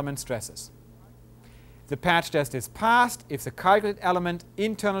displacements and element stresses. The patch test is passed if the calculated element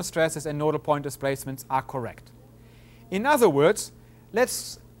internal stresses and nodal point displacements are correct. In other words,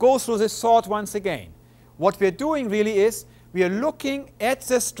 let's go through this thought once again. What we are doing really is we are looking at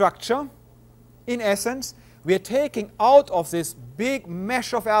the structure. In essence, we are taking out of this big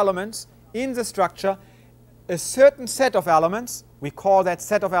mesh of elements in the structure a certain set of elements. We call that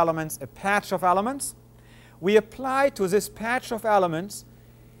set of elements a patch of elements. We apply to this patch of elements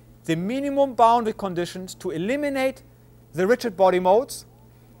the minimum boundary conditions to eliminate the rigid body modes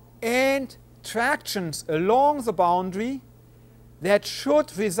and tractions along the boundary that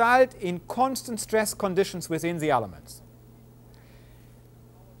should result in constant stress conditions within the elements.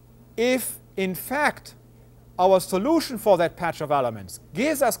 If, in fact, our solution for that patch of elements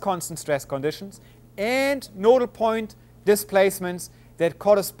gives us constant stress conditions and nodal point displacements that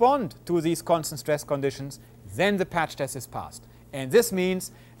correspond to these constant stress conditions, then the patch test is passed. And this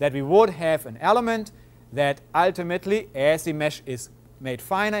means that we would have an element that ultimately, as the mesh is made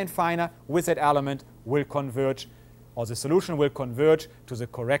finer and finer, with that element will converge, or the solution will converge to the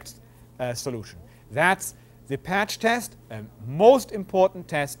correct solution. That's the patch test, a most important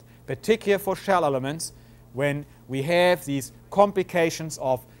test, particularly for shell elements, when we have these complications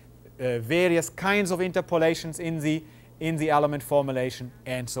of various kinds of interpolations in the element formulation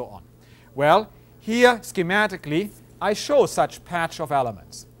and so on. Well, here schematically I show such patch of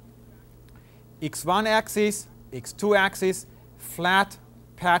elements. x1 axis, x2 axis, flat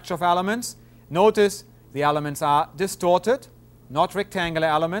patch of elements. Notice the elements are distorted, not rectangular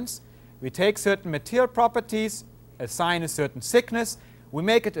elements. We take certain material properties, assign a certain thickness. We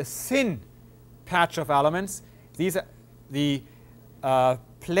make it a thin patch of elements. These are the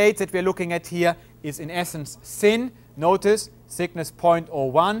plate that we're looking at here is in essence thin. Notice thickness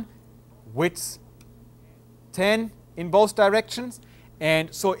 0.01, width 10 in both directions.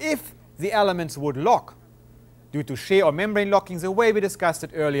 And so if the elements would lock due to shear or membrane locking, the way we discussed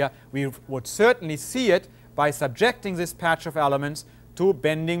it earlier, we would certainly see it by subjecting this patch of elements to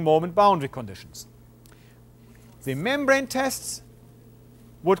bending moment boundary conditions. The membrane tests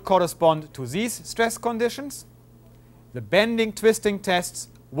would correspond to these stress conditions. The bending, twisting tests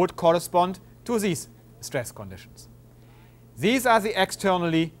would correspond to these stress conditions. These are the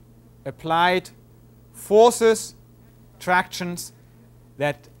externally applied forces, tractions,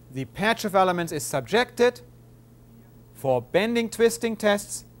 that the patch of elements is subjected for bending, twisting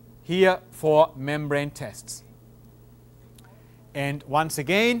tests, here for membrane tests. And once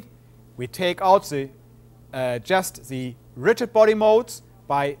again, we take out just the rigid body modes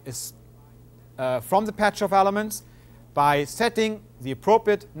from the patch of elements by setting the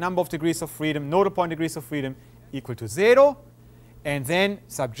appropriate number of degrees of freedom, nodal point degrees of freedom, equal to 0, and then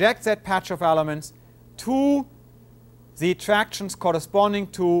subject that patch of elements to the tractions corresponding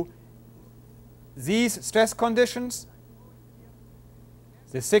to these stress conditions,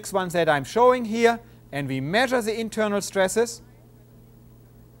 the 6 ones that I'm showing here, and we measure the internal stresses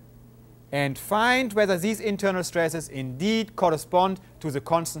and find whether these internal stresses indeed correspond to the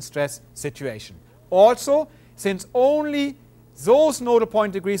constant stress situation. Also, since only those nodal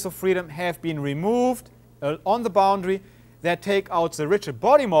point degrees of freedom have been removed on the boundary that take out the rigid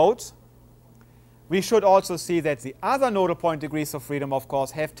body modes, we should also see that the other nodal point degrees of freedom, of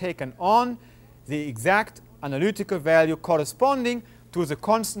course, have taken on the exact analytical value corresponding to the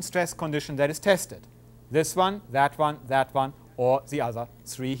constant stress condition that is tested. This one, that one, or the other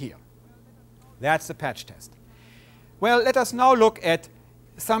 3 here. That's the patch test. Well, let us now look at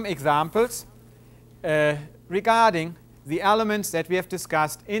some examples regarding the elements that we have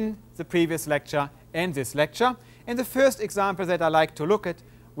discussed in the previous lecture and this lecture. And the first example that I like to look at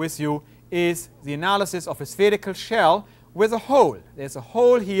with you is the analysis of a spherical shell with a hole. There's a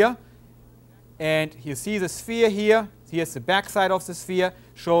hole here, and you see the sphere here. Here's the backside of the sphere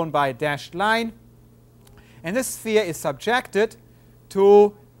shown by a dashed line. And this sphere is subjected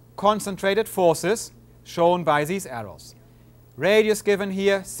to concentrated forces shown by these arrows. Radius given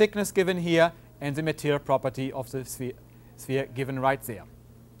here, thickness given here, and the material property of the sphere given right there.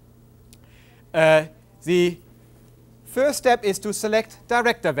 The first step is to select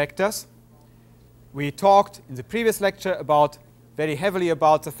director vectors. We talked in the previous lecture very heavily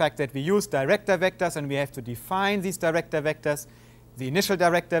about the fact that we use director vectors and we have to define these director vectors, the initial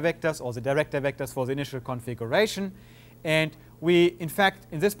director vectors or the director vectors for the initial configuration. And we, in fact,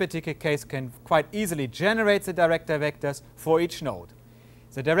 in this particular case, can quite easily generate the director vectors for each node.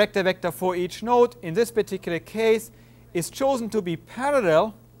 The director vector for each node in this particular case is chosen to be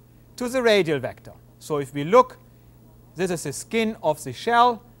parallel to the radial vector. So if we look, this is the skin of the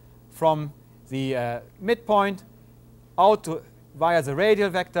shell from the midpoint out via the radial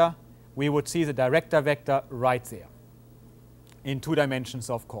vector, we would see the director vector right there in 2 dimensions,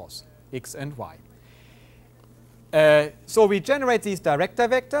 of course, x and y. So we generate these director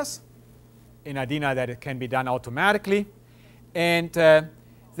vectors in Adina that it can be done automatically, and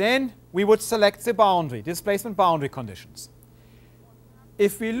then we would select the boundary, displacement boundary conditions.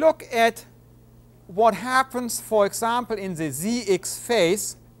 If we look at what happens, for example, in the zx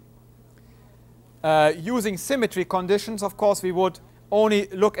phase, using symmetry conditions, of course, we would only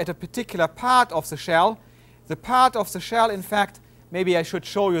look at a particular part of the shell. The part of the shell, in fact, maybe I should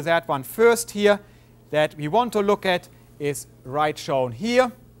show you that one first here, that we want to look at is right shown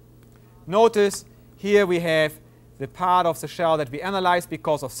here. Notice here we have the part of the shell that we analyze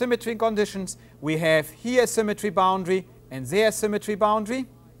because of symmetry conditions. We have here a symmetry boundary and there a symmetry boundary.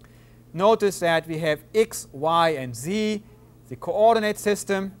 Notice that we have x, y, and z, the coordinate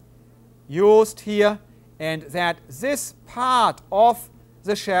system used here, and that this part of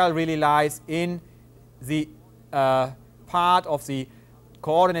the shell really lies in the part of the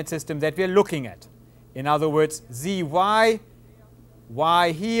coordinate system that we are looking at. In other words, zy,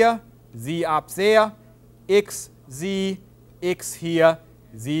 y here, z up there, x, z, x here,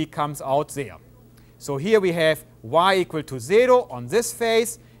 z comes out there. So here we have y equal to 0 on this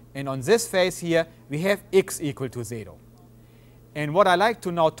face, and on this face here we have x equal to 0. And what I like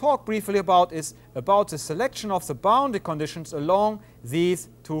to now talk briefly about is about the selection of the boundary conditions along these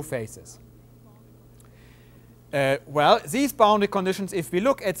two faces. Well, these boundary conditions, if we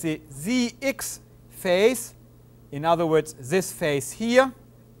look at the zx face, in other words this face here,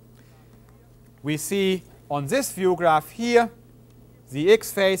 we see on this view graph here the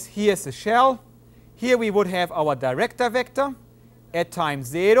x face, here is the shell. Here we would have our director vector at time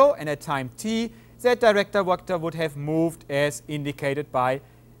 0, and at time t that director vector would have moved as indicated by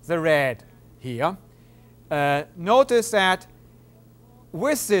the red here. Notice that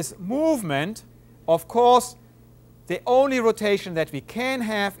with this movement, of course, the only rotation that we can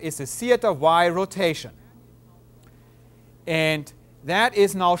have is a theta y rotation. And that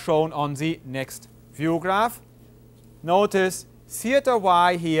is now shown on the next view graph. Notice theta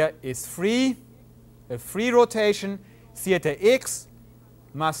y here is free, a free rotation. Theta x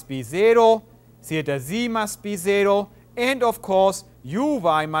must be 0, theta z must be 0, and of course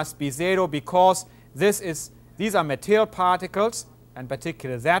uy must be 0 because these are material particles, and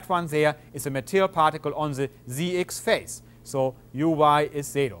particularly that one there is a material particle on the zx face. So uy is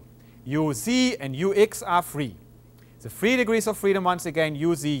 0. uz and ux are free. The three degrees of freedom once again,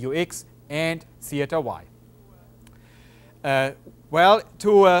 uz, ux, and theta y. Well,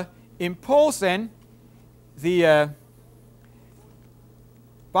 to impose then the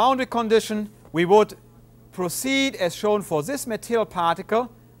boundary condition, we would proceed as shown for this material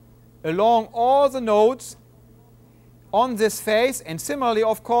particle along all the nodes on this face, and similarly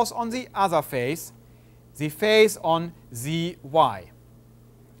of course on the other face, the face on zy.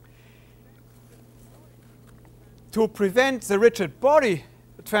 To prevent the rigid body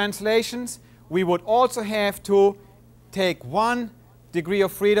translations, we would also have to take one degree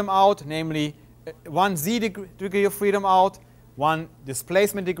of freedom out, namely one z degree of freedom out, one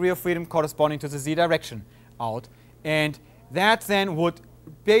displacement degree of freedom corresponding to the z direction out. And that then would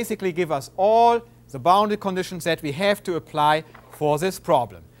basically give us all the boundary conditions that we have to apply for this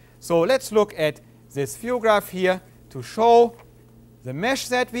problem. So let's look at this view graph here to show the mesh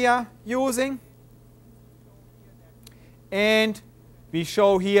that we are using. And we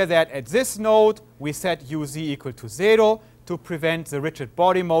show here that at this node we set uz equal to 0 to prevent the rigid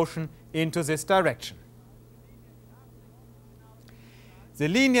body motion into this direction. The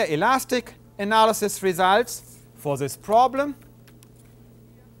linear elastic analysis results for this problem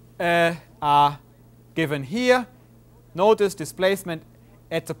are given here. Notice displacement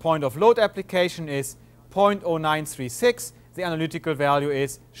at the point of load application is 0.0936. The analytical value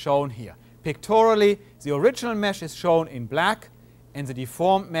is shown here. Pictorially, the original mesh is shown in black and the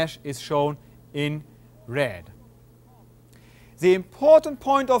deformed mesh is shown in red. The important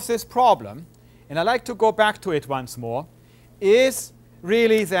point of this problem, and I like to go back to it once more, is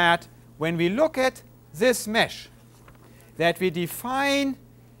really that when we look at this mesh, that we define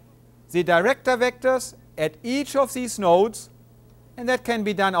the director vectors at each of these nodes, and that can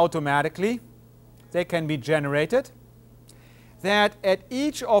be done automatically. They can be generated. That at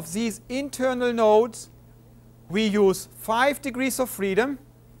each of these internal nodes we use 5 degrees of freedom.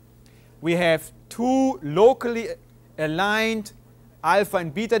 We have 2 locally aligned alpha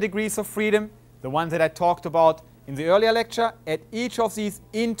and beta degrees of freedom, the ones that I talked about in the earlier lecture, at each of these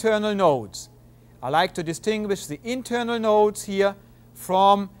internal nodes. I like to distinguish the internal nodes here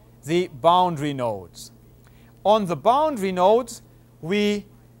from the boundary nodes. On the boundary nodes, we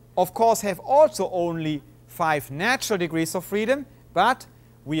of course have also only 5 natural degrees of freedom, but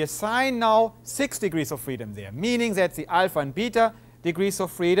we assign now 6 degrees of freedom there, meaning that the alpha and beta degrees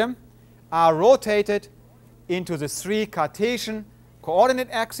of freedom are rotated into the 3 Cartesian coordinate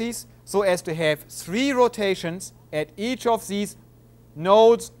axes so as to have 3 rotations at each of these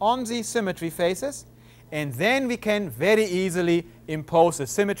nodes on the symmetry faces, and then we can very easily impose the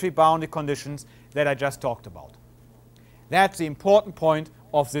symmetry boundary conditions that I just talked about. That's the important point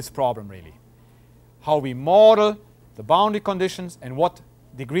of this problem really. How we model the boundary conditions and what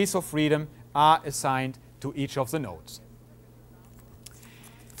degrees of freedom are assigned to each of the nodes.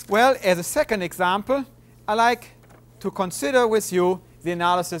 Well, as a second example, I like to consider with you the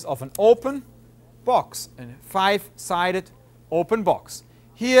analysis of an open box, a 5-sided open box.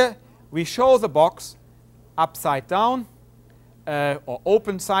 Here we show the box upside down or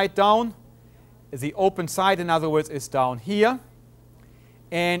open side down. The open side, in other words, is down here.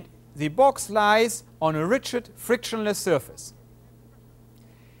 And the box lies on a rigid, frictionless surface.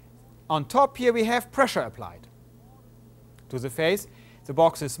 On top here we have pressure applied to the face. The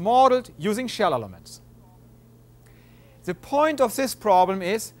box is modeled using shell elements. The point of this problem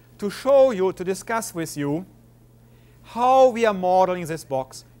is to show you, to discuss with you, how we are modeling this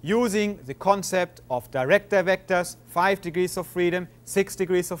box using the concept of director vectors, 5 degrees of freedom, 6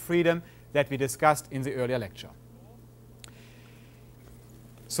 degrees of freedom, that we discussed in the earlier lecture.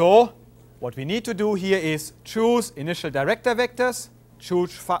 So what we need to do here is choose initial director vectors,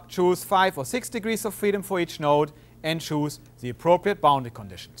 choose 5 or 6 degrees of freedom for each node, and choose the appropriate boundary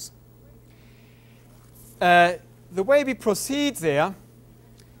conditions. The way we proceed there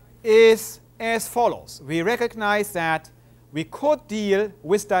is as follows. We recognize that we could deal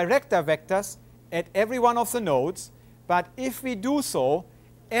with director vectors at every one of the nodes, but if we do so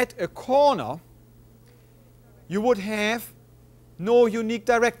at a corner, you would have no unique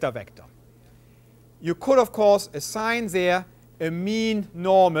director vector. You could, of course, assign there a mean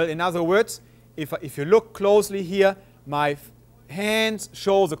normal. In other words, if you look closely here, my hands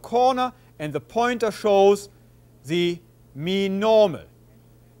show the corner and the pointer shows the mean normal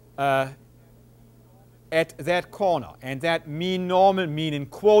at that corner. And that mean normal, mean in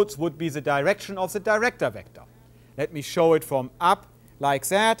quotes, would be the direction of the director vector. Let me show it from up like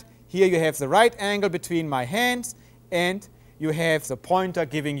that. Here you have the right angle between my hands, and you have the pointer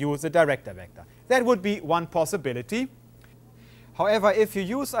giving you the director vector. That would be one possibility. However, if you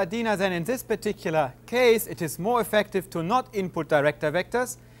use Ardina, then in this particular case, it is more effective to not input director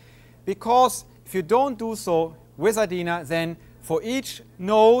vectors, because if you don't do so with Ardina, then for each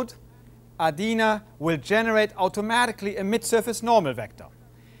node, Ardina will generate automatically a mid-surface normal vector.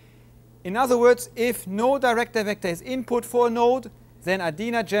 In other words, if no director vector is input for a node, then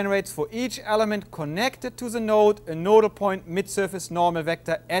Ardina generates for each element connected to the node a nodal point mid-surface normal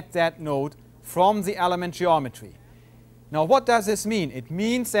vector at that node from the element geometry. Now what does this mean? It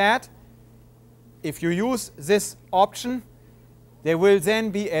means that if you use this option, there will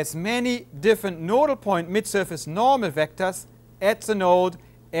then be as many different nodal point mid-surface normal vectors at the node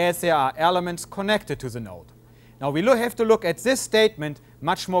as there are elements connected to the node. Now we have to look at this statement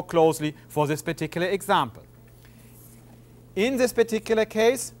much more closely for this particular example. In this particular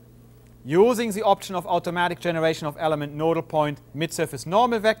case, using the option of automatic generation of element nodal point mid-surface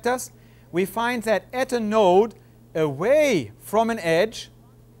normal vectors, we find that at a node away from an edge,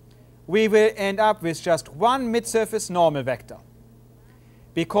 we will end up with just one mid-surface normal vector.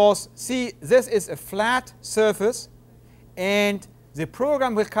 Because, see, this is a flat surface, and the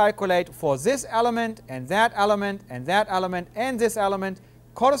program will calculate for this element, and that element, and that element, and this element,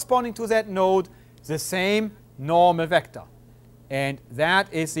 corresponding to that node, the same normal vector. And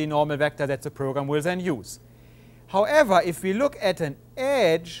that is the normal vector that the program will then use. However, if we look at an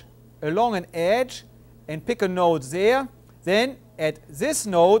edge, along an edge, and pick a node there, then at this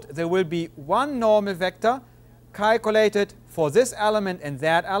node there will be one normal vector calculated for this element and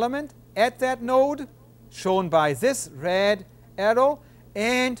that element at that node, shown by this red arrow,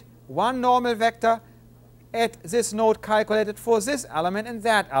 and one normal vector at this node calculated for this element and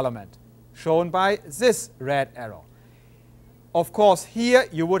that element, shown by this red arrow. Of course, here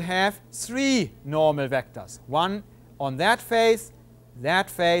you would have 3 normal vectors, one on that face,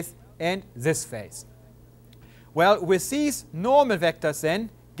 and this face. Well, with these normal vectors then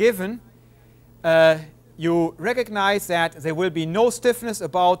given, you recognize that there will be no stiffness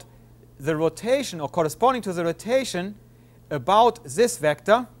about the rotation or corresponding to the rotation about this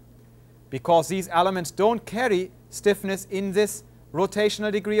vector, because these elements don't carry stiffness in this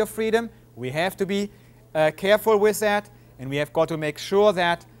rotational degree of freedom. We have to be careful with that, and we have got to make sure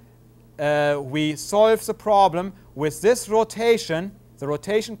that we solve the problem with this rotation, the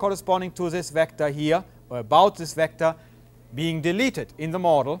rotation corresponding to this vector here, or about this vector, being deleted in the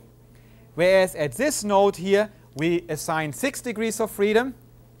model. Whereas at this node here, we assign 6 degrees of freedom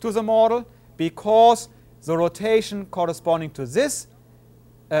to the model, because the rotation corresponding to this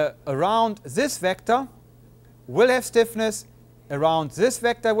around this vector will have stiffness, around this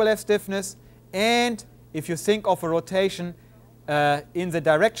vector will have stiffness, and if you think of a rotation in the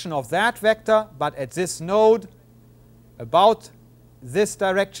direction of that vector, but at this node about this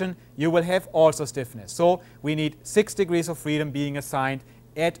direction, you will have also stiffness. So we need 6 degrees of freedom being assigned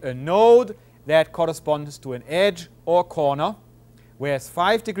at a node that corresponds to an edge or corner, whereas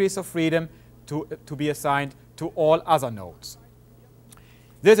 5 degrees of freedom to be assigned to all other nodes.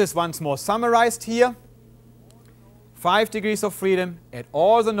 This is once more summarized here. 5 degrees of freedom at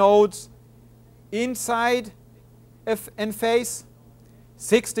all the nodes inside in phase,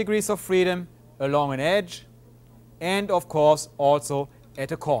 6 degrees of freedom along an edge, and of course also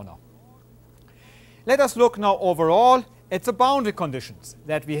at a corner. Let us look now overall at the boundary conditions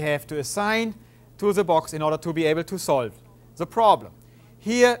that we have to assign to the box in order to be able to solve the problem.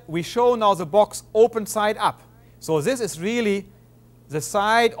 Here we show now the box open side up. So this is really the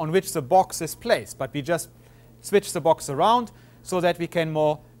side on which the box is placed, but we just switch the box around so that we can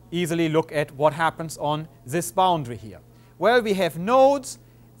more easily look at what happens on this boundary here. Well, we have nodes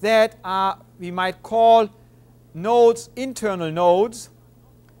that are, we might call nodes, internal nodes,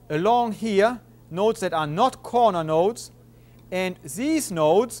 along here, nodes that are not corner nodes, and these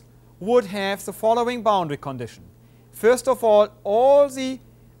nodes would have the following boundary condition. First of all the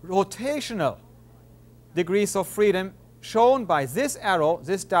rotational degrees of freedom shown by this arrow,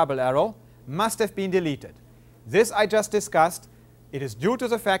 this double arrow, must have been deleted. This I just discussed. It is due to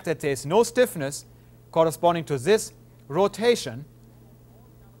the fact that there is no stiffness corresponding to this rotation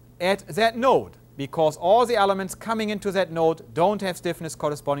at that node, because all the elements coming into that node don't have stiffness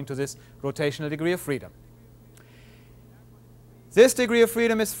corresponding to this rotational degree of freedom. This degree of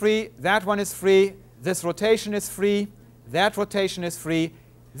freedom is free, that one is free, this rotation is free, that rotation is free.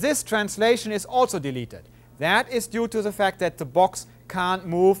 This translation is also deleted. That is due to the fact that the box can't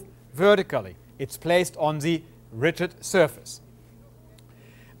move vertically. It's placed on the rigid surface.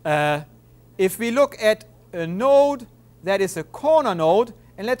 If we look at a node that is a corner node,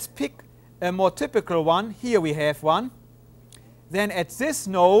 and let's pick a more typical one, here we have one, then at this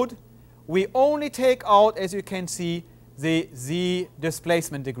node we only take out, as you can see, the Z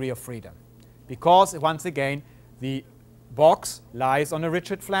displacement degree of freedom, because once again the box lies on a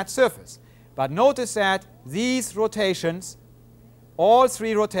rigid flat surface. But notice that these rotations, all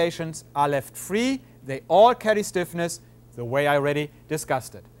three rotations, are left free. They all carry stiffness the way I already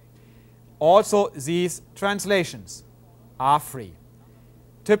discussed it. Also, these translations are free.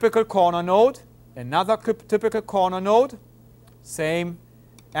 Typical corner node, another typical corner node, same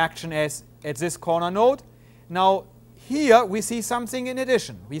action as at this corner node. Now here we see something in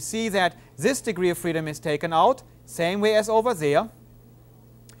addition. We see that this degree of freedom is taken out, same way as over there.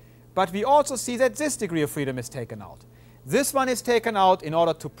 But we also see that this degree of freedom is taken out. This one is taken out in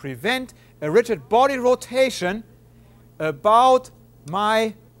order to prevent a rigid body rotation about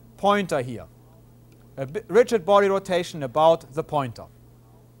my pointer here. A rigid body rotation about the pointer.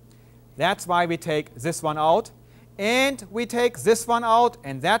 That's why we take this one out. And we take this one out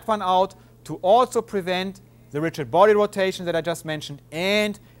and that one out to also prevent the rigid body rotation that I just mentioned,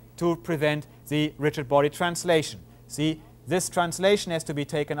 and to prevent the rigid body translation. See, this translation has to be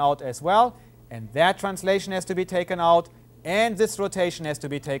taken out as well, and that translation has to be taken out, and this rotation has to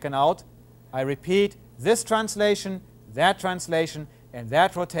be taken out. I repeat, this translation, and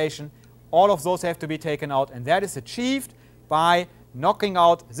that rotation, all of those have to be taken out, and that is achieved by knocking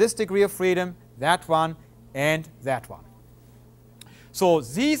out this degree of freedom, that one, and that one. So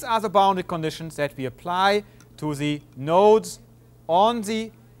these are the boundary conditions that we apply to the nodes on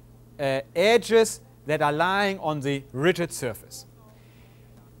the edges that are lying on the rigid surface.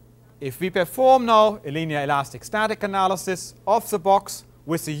 If we perform now a linear elastic static analysis of the box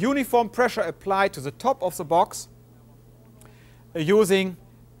with the uniform pressure applied to the top of the box using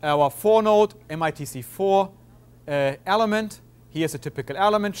our 4-node MITC4 element, here's a typical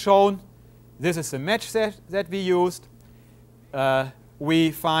element shown. This is the match set that we used. We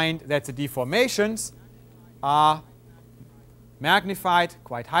find that the deformations are magnified,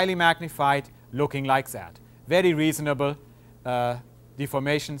 quite highly magnified, looking like that. Very reasonable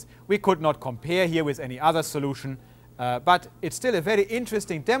deformations. We could not compare here with any other solution, but it's still a very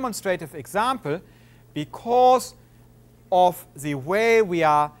interesting demonstrative example because of the way we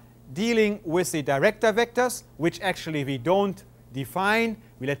are dealing with the director vectors, which actually we don't define.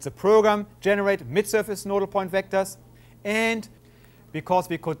 We let the program generate mid-surface nodal point vectors, and because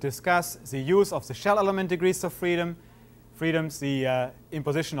we could discuss the use of the shell element degrees of freedoms, the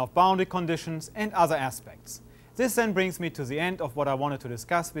imposition of boundary conditions, and other aspects. This then brings me to the end of what I wanted to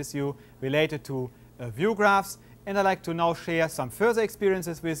discuss with you related to view graphs, and I'd like to now share some further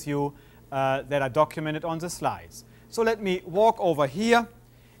experiences with you that are documented on the slides. So let me walk over here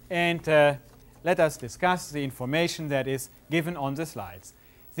and let us discuss the information that is given on the slides.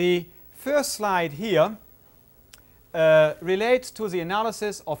 The first slide here relates to the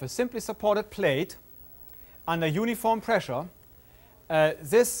analysis of a simply supported plate under uniform pressure.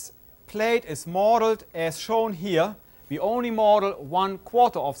 This plate is modeled as shown here. We only model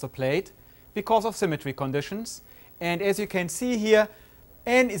 1/4 of the plate because of symmetry conditions. And as you can see here,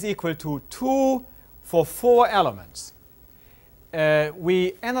 n is equal to 2 for 4 elements.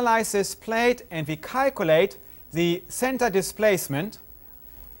 We analyze this plate and we calculate the center displacement,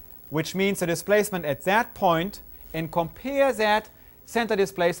 which means the displacement at that point, and compare that center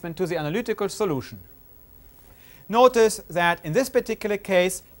displacement to the analytical solution. Notice that in this particular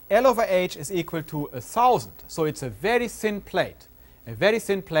case, L over H is equal to 1,000. So it's a very thin plate,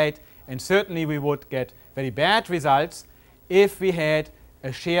 and certainly we would get very bad results if we had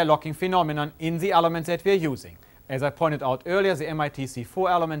a shear locking phenomenon in the elements that we are using. As I pointed out earlier, the MITC4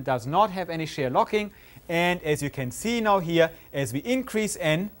 element does not have any shear locking, and as you can see now here, as we increase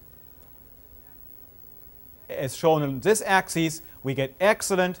n, as shown on this axis, we get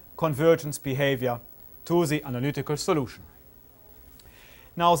excellent convergence behavior to the analytical solution.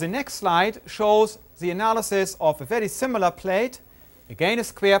 Now the next slide shows the analysis of a very similar plate, again a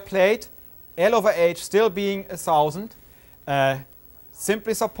square plate, L over H still being 1,000,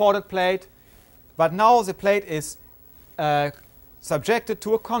 simply supported plate, but now the plate is subjected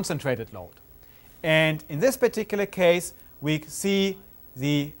to a concentrated load. And in this particular case, we see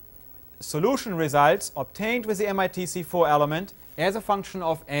the solution results obtained with the MITC4 element as a function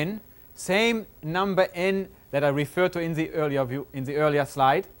of n, same number n that I referred to in the earlier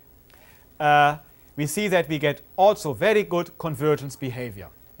slide. We see that we get also very good convergence behavior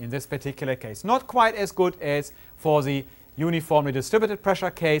in this particular case. Not quite as good as for the uniformly distributed pressure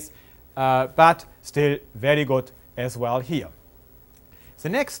case, but still very good as well here. The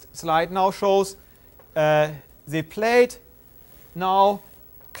next slide now shows the plate now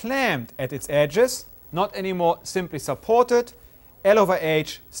clamped at its edges, not anymore simply supported. L over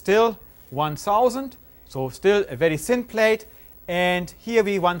H still 1,000, so still a very thin plate. And here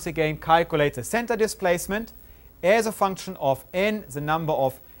we once again calculate the center displacement as a function of n, the number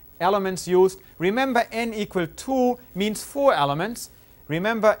of elements used. Remember, n equal 2 means 4 elements.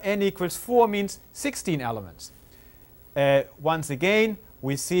 Remember, n equals 4 means 16 elements. Once again,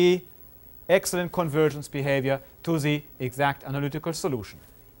 we see excellent convergence behavior to the exact analytical solution.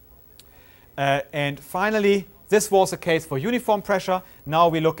 And finally, this was the case for uniform pressure. Now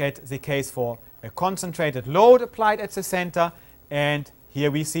we look at the case for a concentrated load applied at the center, and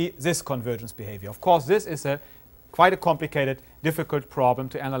here we see this convergence behavior. Of course, this is quite a complicated, difficult problem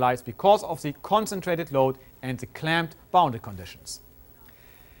to analyze because of the concentrated load and the clamped boundary conditions.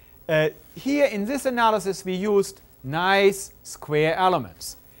 Here in this analysis, we used nice square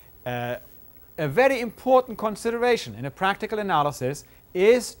elements. A very important consideration in a practical analysis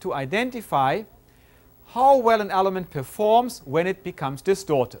is to identify how well an element performs when it becomes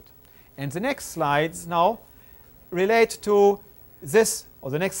distorted. And the next slides now relate to this,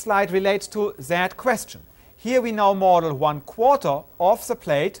 or the next slide relates to that question. Here we now model 1/4 of the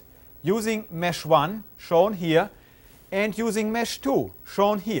plate using mesh 1, shown here, and using mesh 2,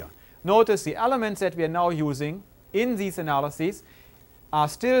 shown here. Notice the elements that we are now using in these analyses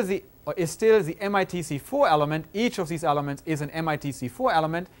is still the MITC4 element. Each of these elements is an MITC4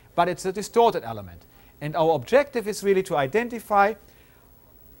 element, but it's a distorted element. And our objective is really to identify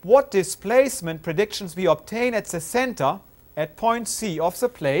what displacement predictions we obtain at the center at point C of the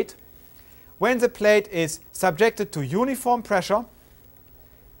plate when the plate is subjected to uniform pressure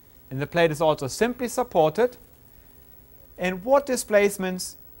and the plate is also simply supported, and what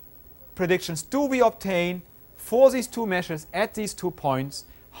displacements predictions do we obtain for these two meshes at these 2 points.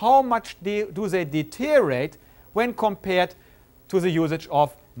 How much do they deteriorate when compared to the usage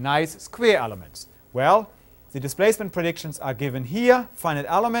of nice square elements? Well, the displacement predictions are given here. Finite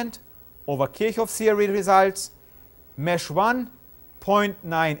element over Kirchhoff theory results. Mesh 1,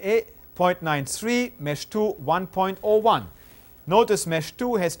 0.93, mesh 2, 1.01. Notice mesh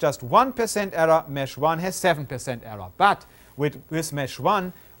 2 has just 1% error, mesh 1 has 7% error. But with mesh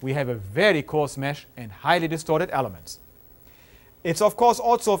 1, we have a very coarse mesh and highly distorted elements. It's of course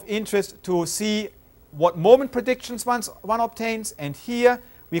also of interest to see what moment predictions one obtains, and here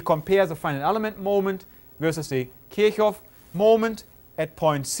we compare the finite element moment versus the Kirchhoff moment at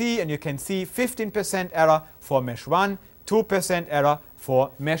point C, and you can see 15% error for mesh 1, 2% error for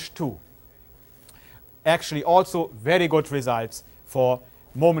mesh 2. Actually also very good results for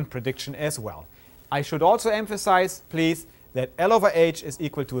moment prediction as well. I should also emphasize, please, that L over H is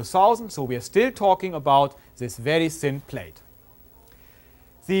equal to 1,000, so we are still talking about this very thin plate.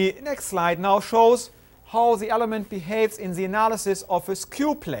 The next slide now shows how the element behaves in the analysis of a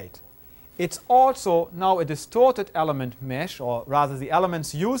skew plate. It's also now a distorted element mesh, or rather the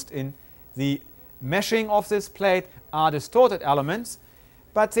elements used in the meshing of this plate are distorted elements,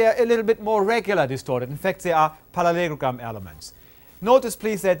 but they are a little bit more regular distorted. In fact, they are parallelogram elements. Notice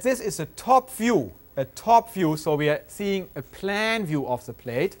please that this is a top view, so we are seeing a plan view of the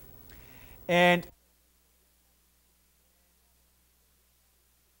plate, and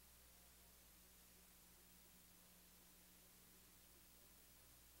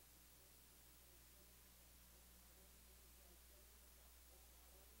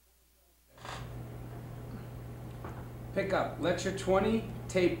Pick up lecture 20,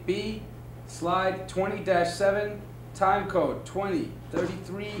 tape B, slide 20-7, time code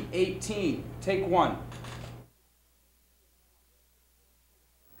 203318. Take 1.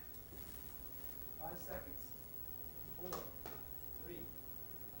 5 seconds. 4, 3.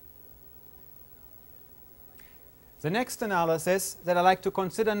 The next analysis that I like to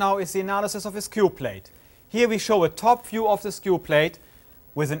consider now is the analysis of a skew plate. Here we show a top view of the skew plate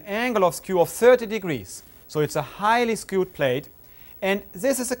with an angle of skew of 30 degrees. So it's a highly skewed plate. And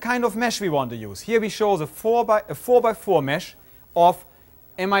this is the kind of mesh we want to use. Here we show the 4x4 mesh of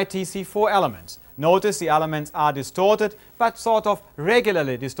MITC4 elements. Notice the elements are distorted, but sort of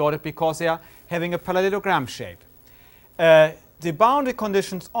regularly distorted because they are having a parallelogram shape. The boundary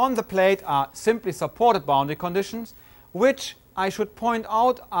conditions on the plate are simply supported boundary conditions, which I should point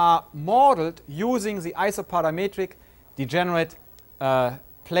out are modeled using the isoparametric degenerate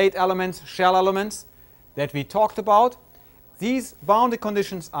plate elements, shell elements that we talked about. These boundary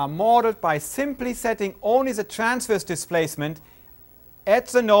conditions are modeled by simply setting only the transverse displacement at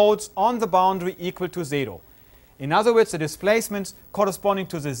the nodes on the boundary equal to 0. In other words, the displacements corresponding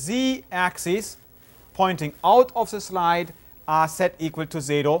to the z-axis pointing out of the slide are set equal to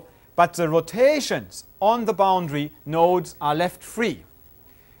 0, but the rotations on the boundary nodes are left free.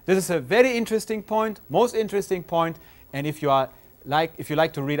 This is a very interesting point, most interesting point, and if you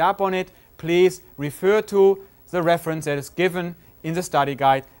like to read up on it, please refer to the reference that is given in the study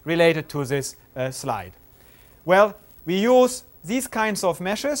guide related to this slide. Well, we use these kinds of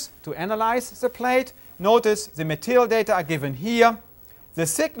meshes to analyze the plate. Notice the material data are given here. The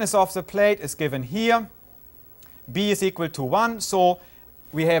thickness of the plate is given here. B is equal to 1, so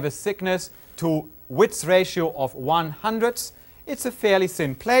we have a thickness to width ratio of 1/100. It's a fairly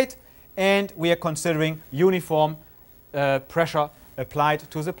thin plate, and we are considering uniform pressure applied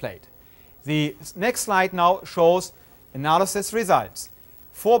to the plate. The next slide now shows analysis results.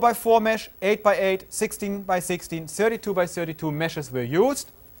 4x4 mesh, 8x8, 16x16, 32x32 meshes were used.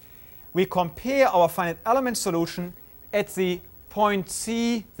 We compare our finite element solution at the point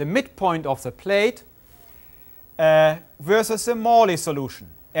C, the midpoint of the plate, versus the Morley solution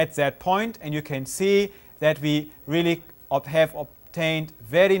at that point, and you can see that we really have obtained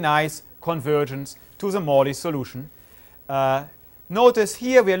very nice convergence to the Morley solution. Notice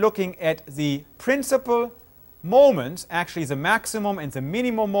here we are looking at the principal moments, actually the maximum and the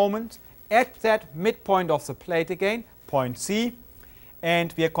minimum moment at that midpoint of the plate again, point C,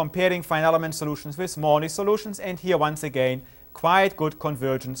 and we are comparing finite element solutions with Morley solutions, and here once again quite good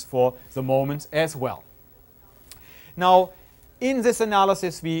convergence for the moments as well. Now in this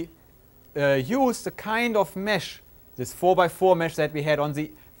analysis we use the kind of mesh, this 4x4 mesh that we had on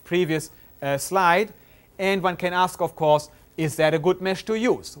the previous slide, and one can ask, of course, is that a good mesh to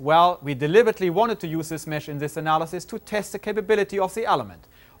use? Well, we deliberately wanted to use this mesh in this analysis to test the capability of the element.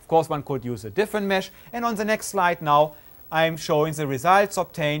 Of course, one could use a different mesh, and on the next slide now I am showing the results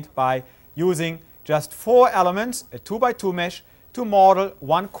obtained by using just 4 elements, a 2x2 mesh, to model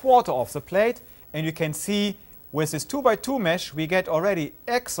 1/4 of the plate, and you can see with this 2x2 mesh we get already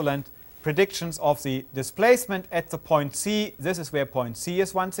excellent predictions of the displacement at the point C. This is where point C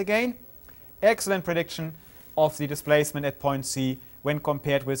is once again. Excellent prediction of the displacement at point C when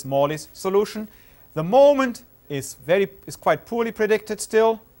compared with Morley's solution. The moment is quite poorly predicted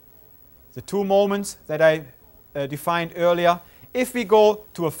still. The 2 moments that I defined earlier. If we go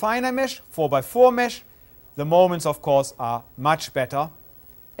to a finer mesh, 4x4 mesh, the moments of course are much better,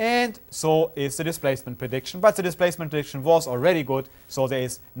 and so is the displacement prediction. But the displacement prediction was already good, so there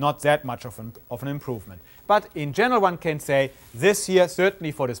is not that much of an improvement. But in general one can say this here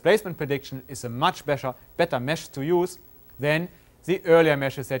certainly for displacement prediction is a much better mesh to use than the earlier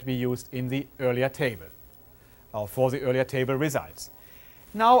meshes that we used in the earlier table, or for the earlier table results.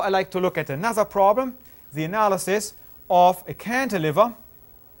 Now I like to look at another problem, the analysis of a cantilever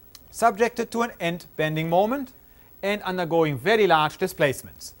subjected to an end bending moment and undergoing very large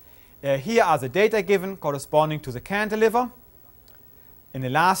displacements. Here are the data given corresponding to the cantilever, an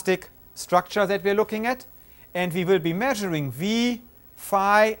elastic structure that we're looking at, and we will be measuring V,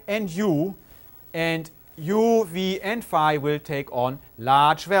 phi and U, and U, V and phi will take on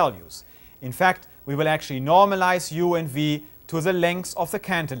large values. In fact, we will actually normalize U and V to the length of the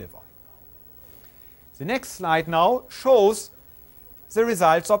cantilever. The next slide now shows the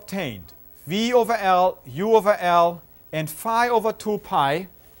results obtained. V over L, U over L, and phi over 2 pi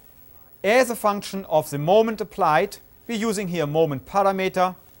as a function of the moment applied. We're using here a moment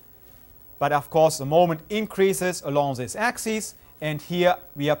parameter, but of course the moment increases along this axis, and here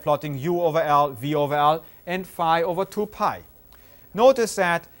we are plotting U over L, V over L, and phi over 2 pi. Notice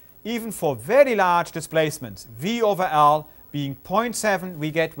that even for very large displacements, V over L being 0.7,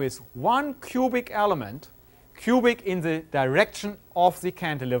 we get with one cubic element, cubic in the direction of the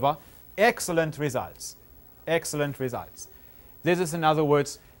cantilever, excellent results. Excellent results. This is, in other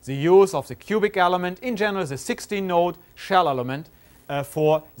words, the use of the cubic element, in general the 16-node shell element,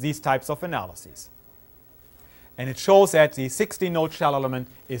 for these types of analyses. And it shows that the 16-node shell element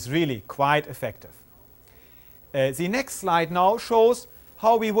is really quite effective. The next slide now shows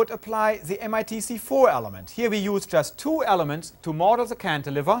how we would apply the MITC4 element. Here we use just two elements to model the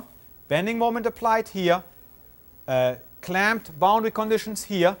cantilever, bending moment applied here, clamped boundary conditions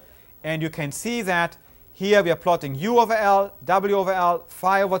here, and you can see that here we are plotting U over L, W over L,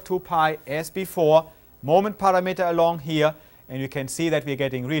 phi over 2 pi as before, moment parameter along here, and you can see that we are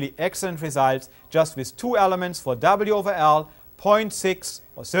getting really excellent results just with two elements for W over L, 0.6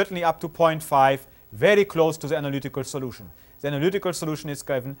 or certainly up to 0.5, very close to the analytical solution. The analytical solution is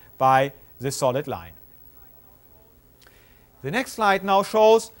given by the solid line. The next slide now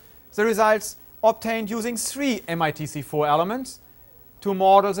shows the results obtained using three MITC4 elements to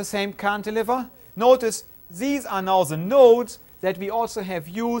model the same cantilever. Notice these are now the nodes that we also have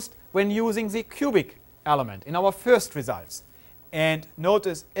used when using the cubic element in our first results. And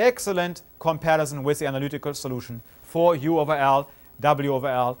notice excellent comparison with the analytical solution for U over L, W over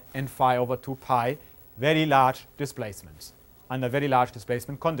L, and phi over 2 pi, very large displacements, under very large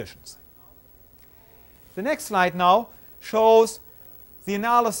displacement conditions. The next slide now shows the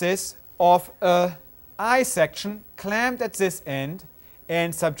analysis of a I section clamped at this end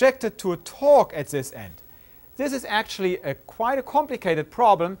and subjected to a torque at this end. This is actually quite a complicated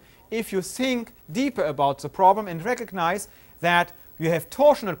problem if you think deeper about the problem and recognize that you have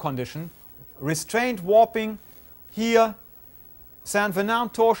torsional condition, restrained warping here,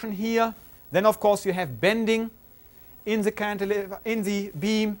 Saint-Venant torsion here, then of course you have bending in the cantilever, in the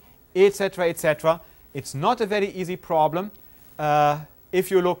beam, etc., etc. It's not a very easy problem if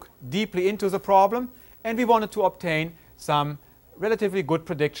you look deeply into the problem, and we wanted to obtain some relatively good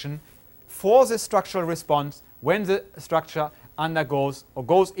prediction for the structural response when the structure undergoes or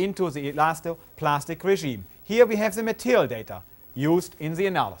goes into the elastoplastic regime. Here we have the material data used in the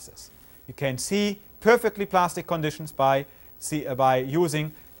analysis. You can see perfectly plastic conditions by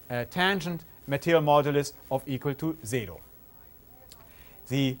using a tangent material modulus of equal to 0.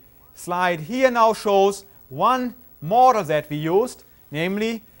 The slide here now shows one model that we used,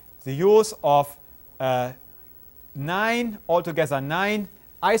 namely the use of altogether nine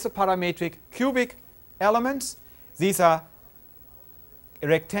isoparametric cubic elements. These are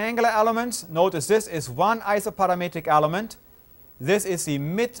rectangular elements. Notice this is one isoparametric element. This is the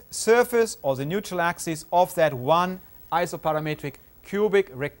mid-surface or the neutral axis of that one isoparametric cubic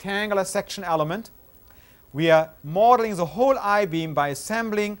rectangular section element. We are modeling the whole I-beam by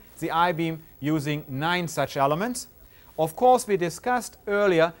assembling the I-beam using 9 such elements. Of course, we discussed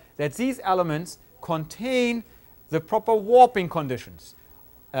earlier that these elements contain the proper warping conditions.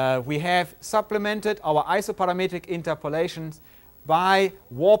 We have supplemented our isoparametric interpolations by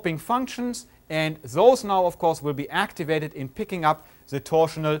warping functions, and those now of course will be activated in picking up the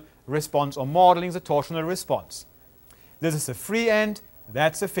torsional response or modeling the torsional response. This is a free end,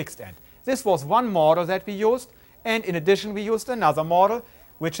 that's a fixed end. This was one model that we used, and in addition we used another model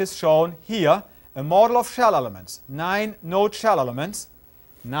which is shown here, a model of shell elements, 9 node shell elements,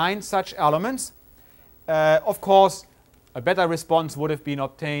 9 such elements. Of course, a better response would have been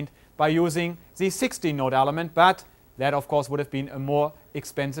obtained by using the 16-node element, but that of course would have been a more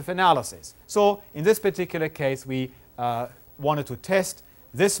expensive analysis. So in this particular case we wanted to test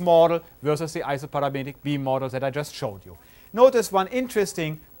this model versus the isoparametric beam model that I just showed you. Notice one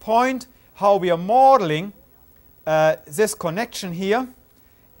interesting point, how we are modeling this connection here.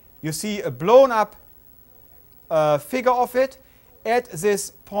 You see a blown up figure of it. At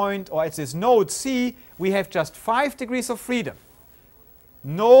this point, or at this node C, we have just 5 degrees of freedom.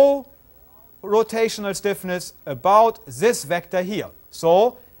 No rotational stiffness about this vector here.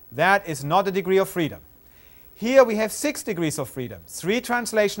 So that is not a degree of freedom. Here we have 6 degrees of freedom, 3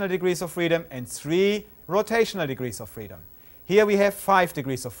 translational degrees of freedom and 3 rotational degrees of freedom. Here we have 5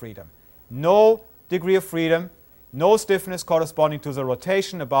 degrees of freedom. No degree of freedom, no stiffness corresponding to the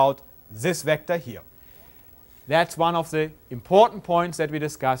rotation about this vector here. That's one of the important points that we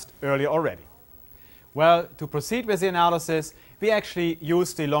discussed earlier already. Well, to proceed with the analysis, we actually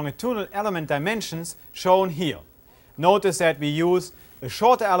use the longitudinal element dimensions shown here. Notice that we use a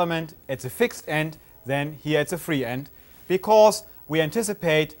shorter element at the fixed end than here at the free end, because we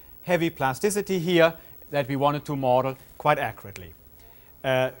anticipate heavy plasticity here that we wanted to model quite accurately.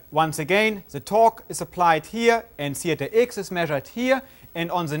 Once again, the torque is applied here and theta x is measured here.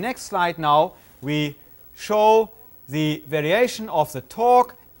 And on the next slide now, we show the variation of the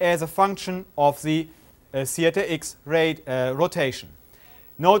torque as a function of the theta x rotation.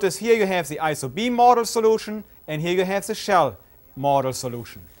 Notice here you have the iso-B model solution, and here you have the shell model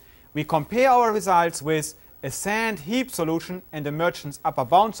solution. We compare our results with a sand heap solution and a Merchant's upper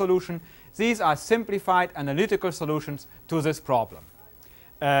bound solution. These are simplified analytical solutions to this problem.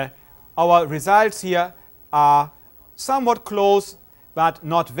 Our results here are somewhat close, but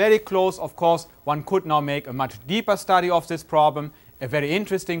not very close. Of course, one could now make a much deeper study of this problem, a very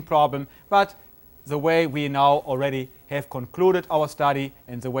interesting problem, but the way we now already have concluded our study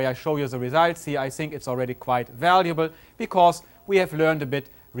and the way I show you the results here, I think it's already quite valuable because we have learned a bit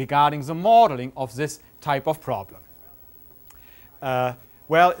regarding the modeling of this type of problem.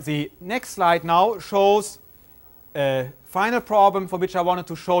 Well, the next slide now shows a final problem for which I wanted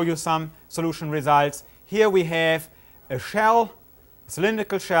to show you some solution results. Here we have a shell, a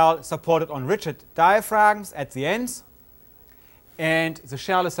cylindrical shell supported on rigid diaphragms at the ends, and the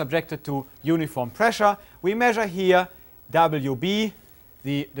shell is subjected to uniform pressure. We measure here WB,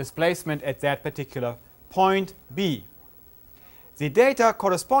 the displacement at that particular point B. The data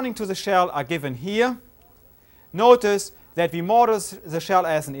corresponding to the shell are given here. Notice that we model the shell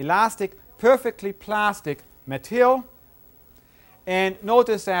as an elastic, perfectly plastic material. And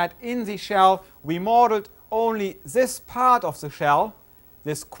notice that in the shell we modeled only this part of the shell,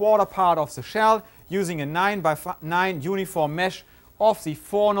 this quarter part of the shell, using a 9x9 uniform mesh of the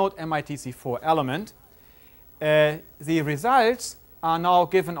 4-node MITC4 element. The results are now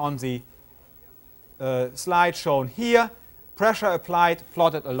given on the slide shown here. Pressure applied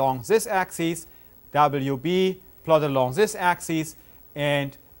plotted along this axis, WB plotted along this axis,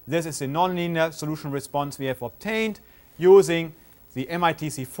 and this is the nonlinear solution response we have obtained using the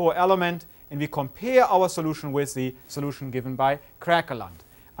MITC4 element, and we compare our solution with the solution given by Krakeland.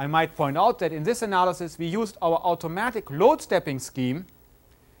 I might point out that in this analysis we used our automatic load stepping scheme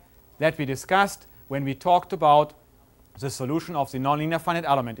that we discussed when we talked about the solution of the nonlinear finite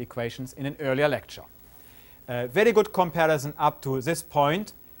element equations in an earlier lecture. Very good comparison up to this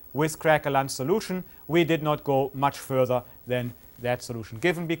point with Krakeland's solution. We did not go much further than that solution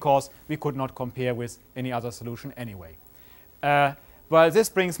given because we could not compare with any other solution anyway. Well, this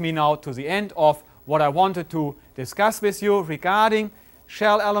brings me now to the end of what I wanted to discuss with you regarding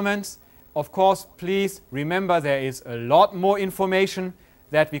shell elements. Of course, please remember there is a lot more information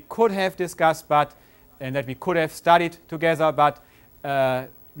that we could have discussed and that we could have studied together, but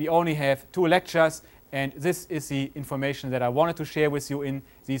we only have 2 lectures, and this is the information that I wanted to share with you in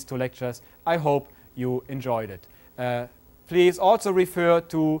these 2 lectures. I hope you enjoyed it. Please also refer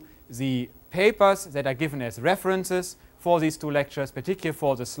to the papers that are given as references for these 2 lectures, particularly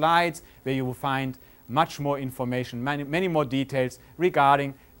for the slides, where you will find much more information, many more details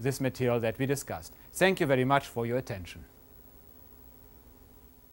regarding this material that we discussed. Thank you very much for your attention.